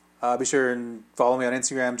 Be sure and follow me on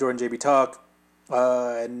Instagram, JordanJBTalk,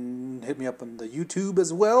 and hit me up on the YouTube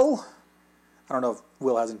as well. I don't know if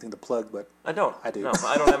Will has anything to plug, but I don't. I do. No,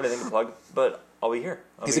 I don't have anything to plug, but I'll be here.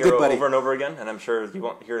 He's a good buddy. Over and over again, and I'm sure you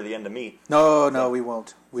won't hear the end of me. No, we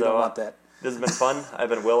won't. We don't want that. This has been fun. I've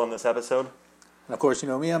been Will on this episode. And of course, you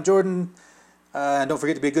know me, I'm Jordan. And don't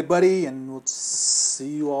forget to be a good buddy, and we'll see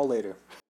you all later.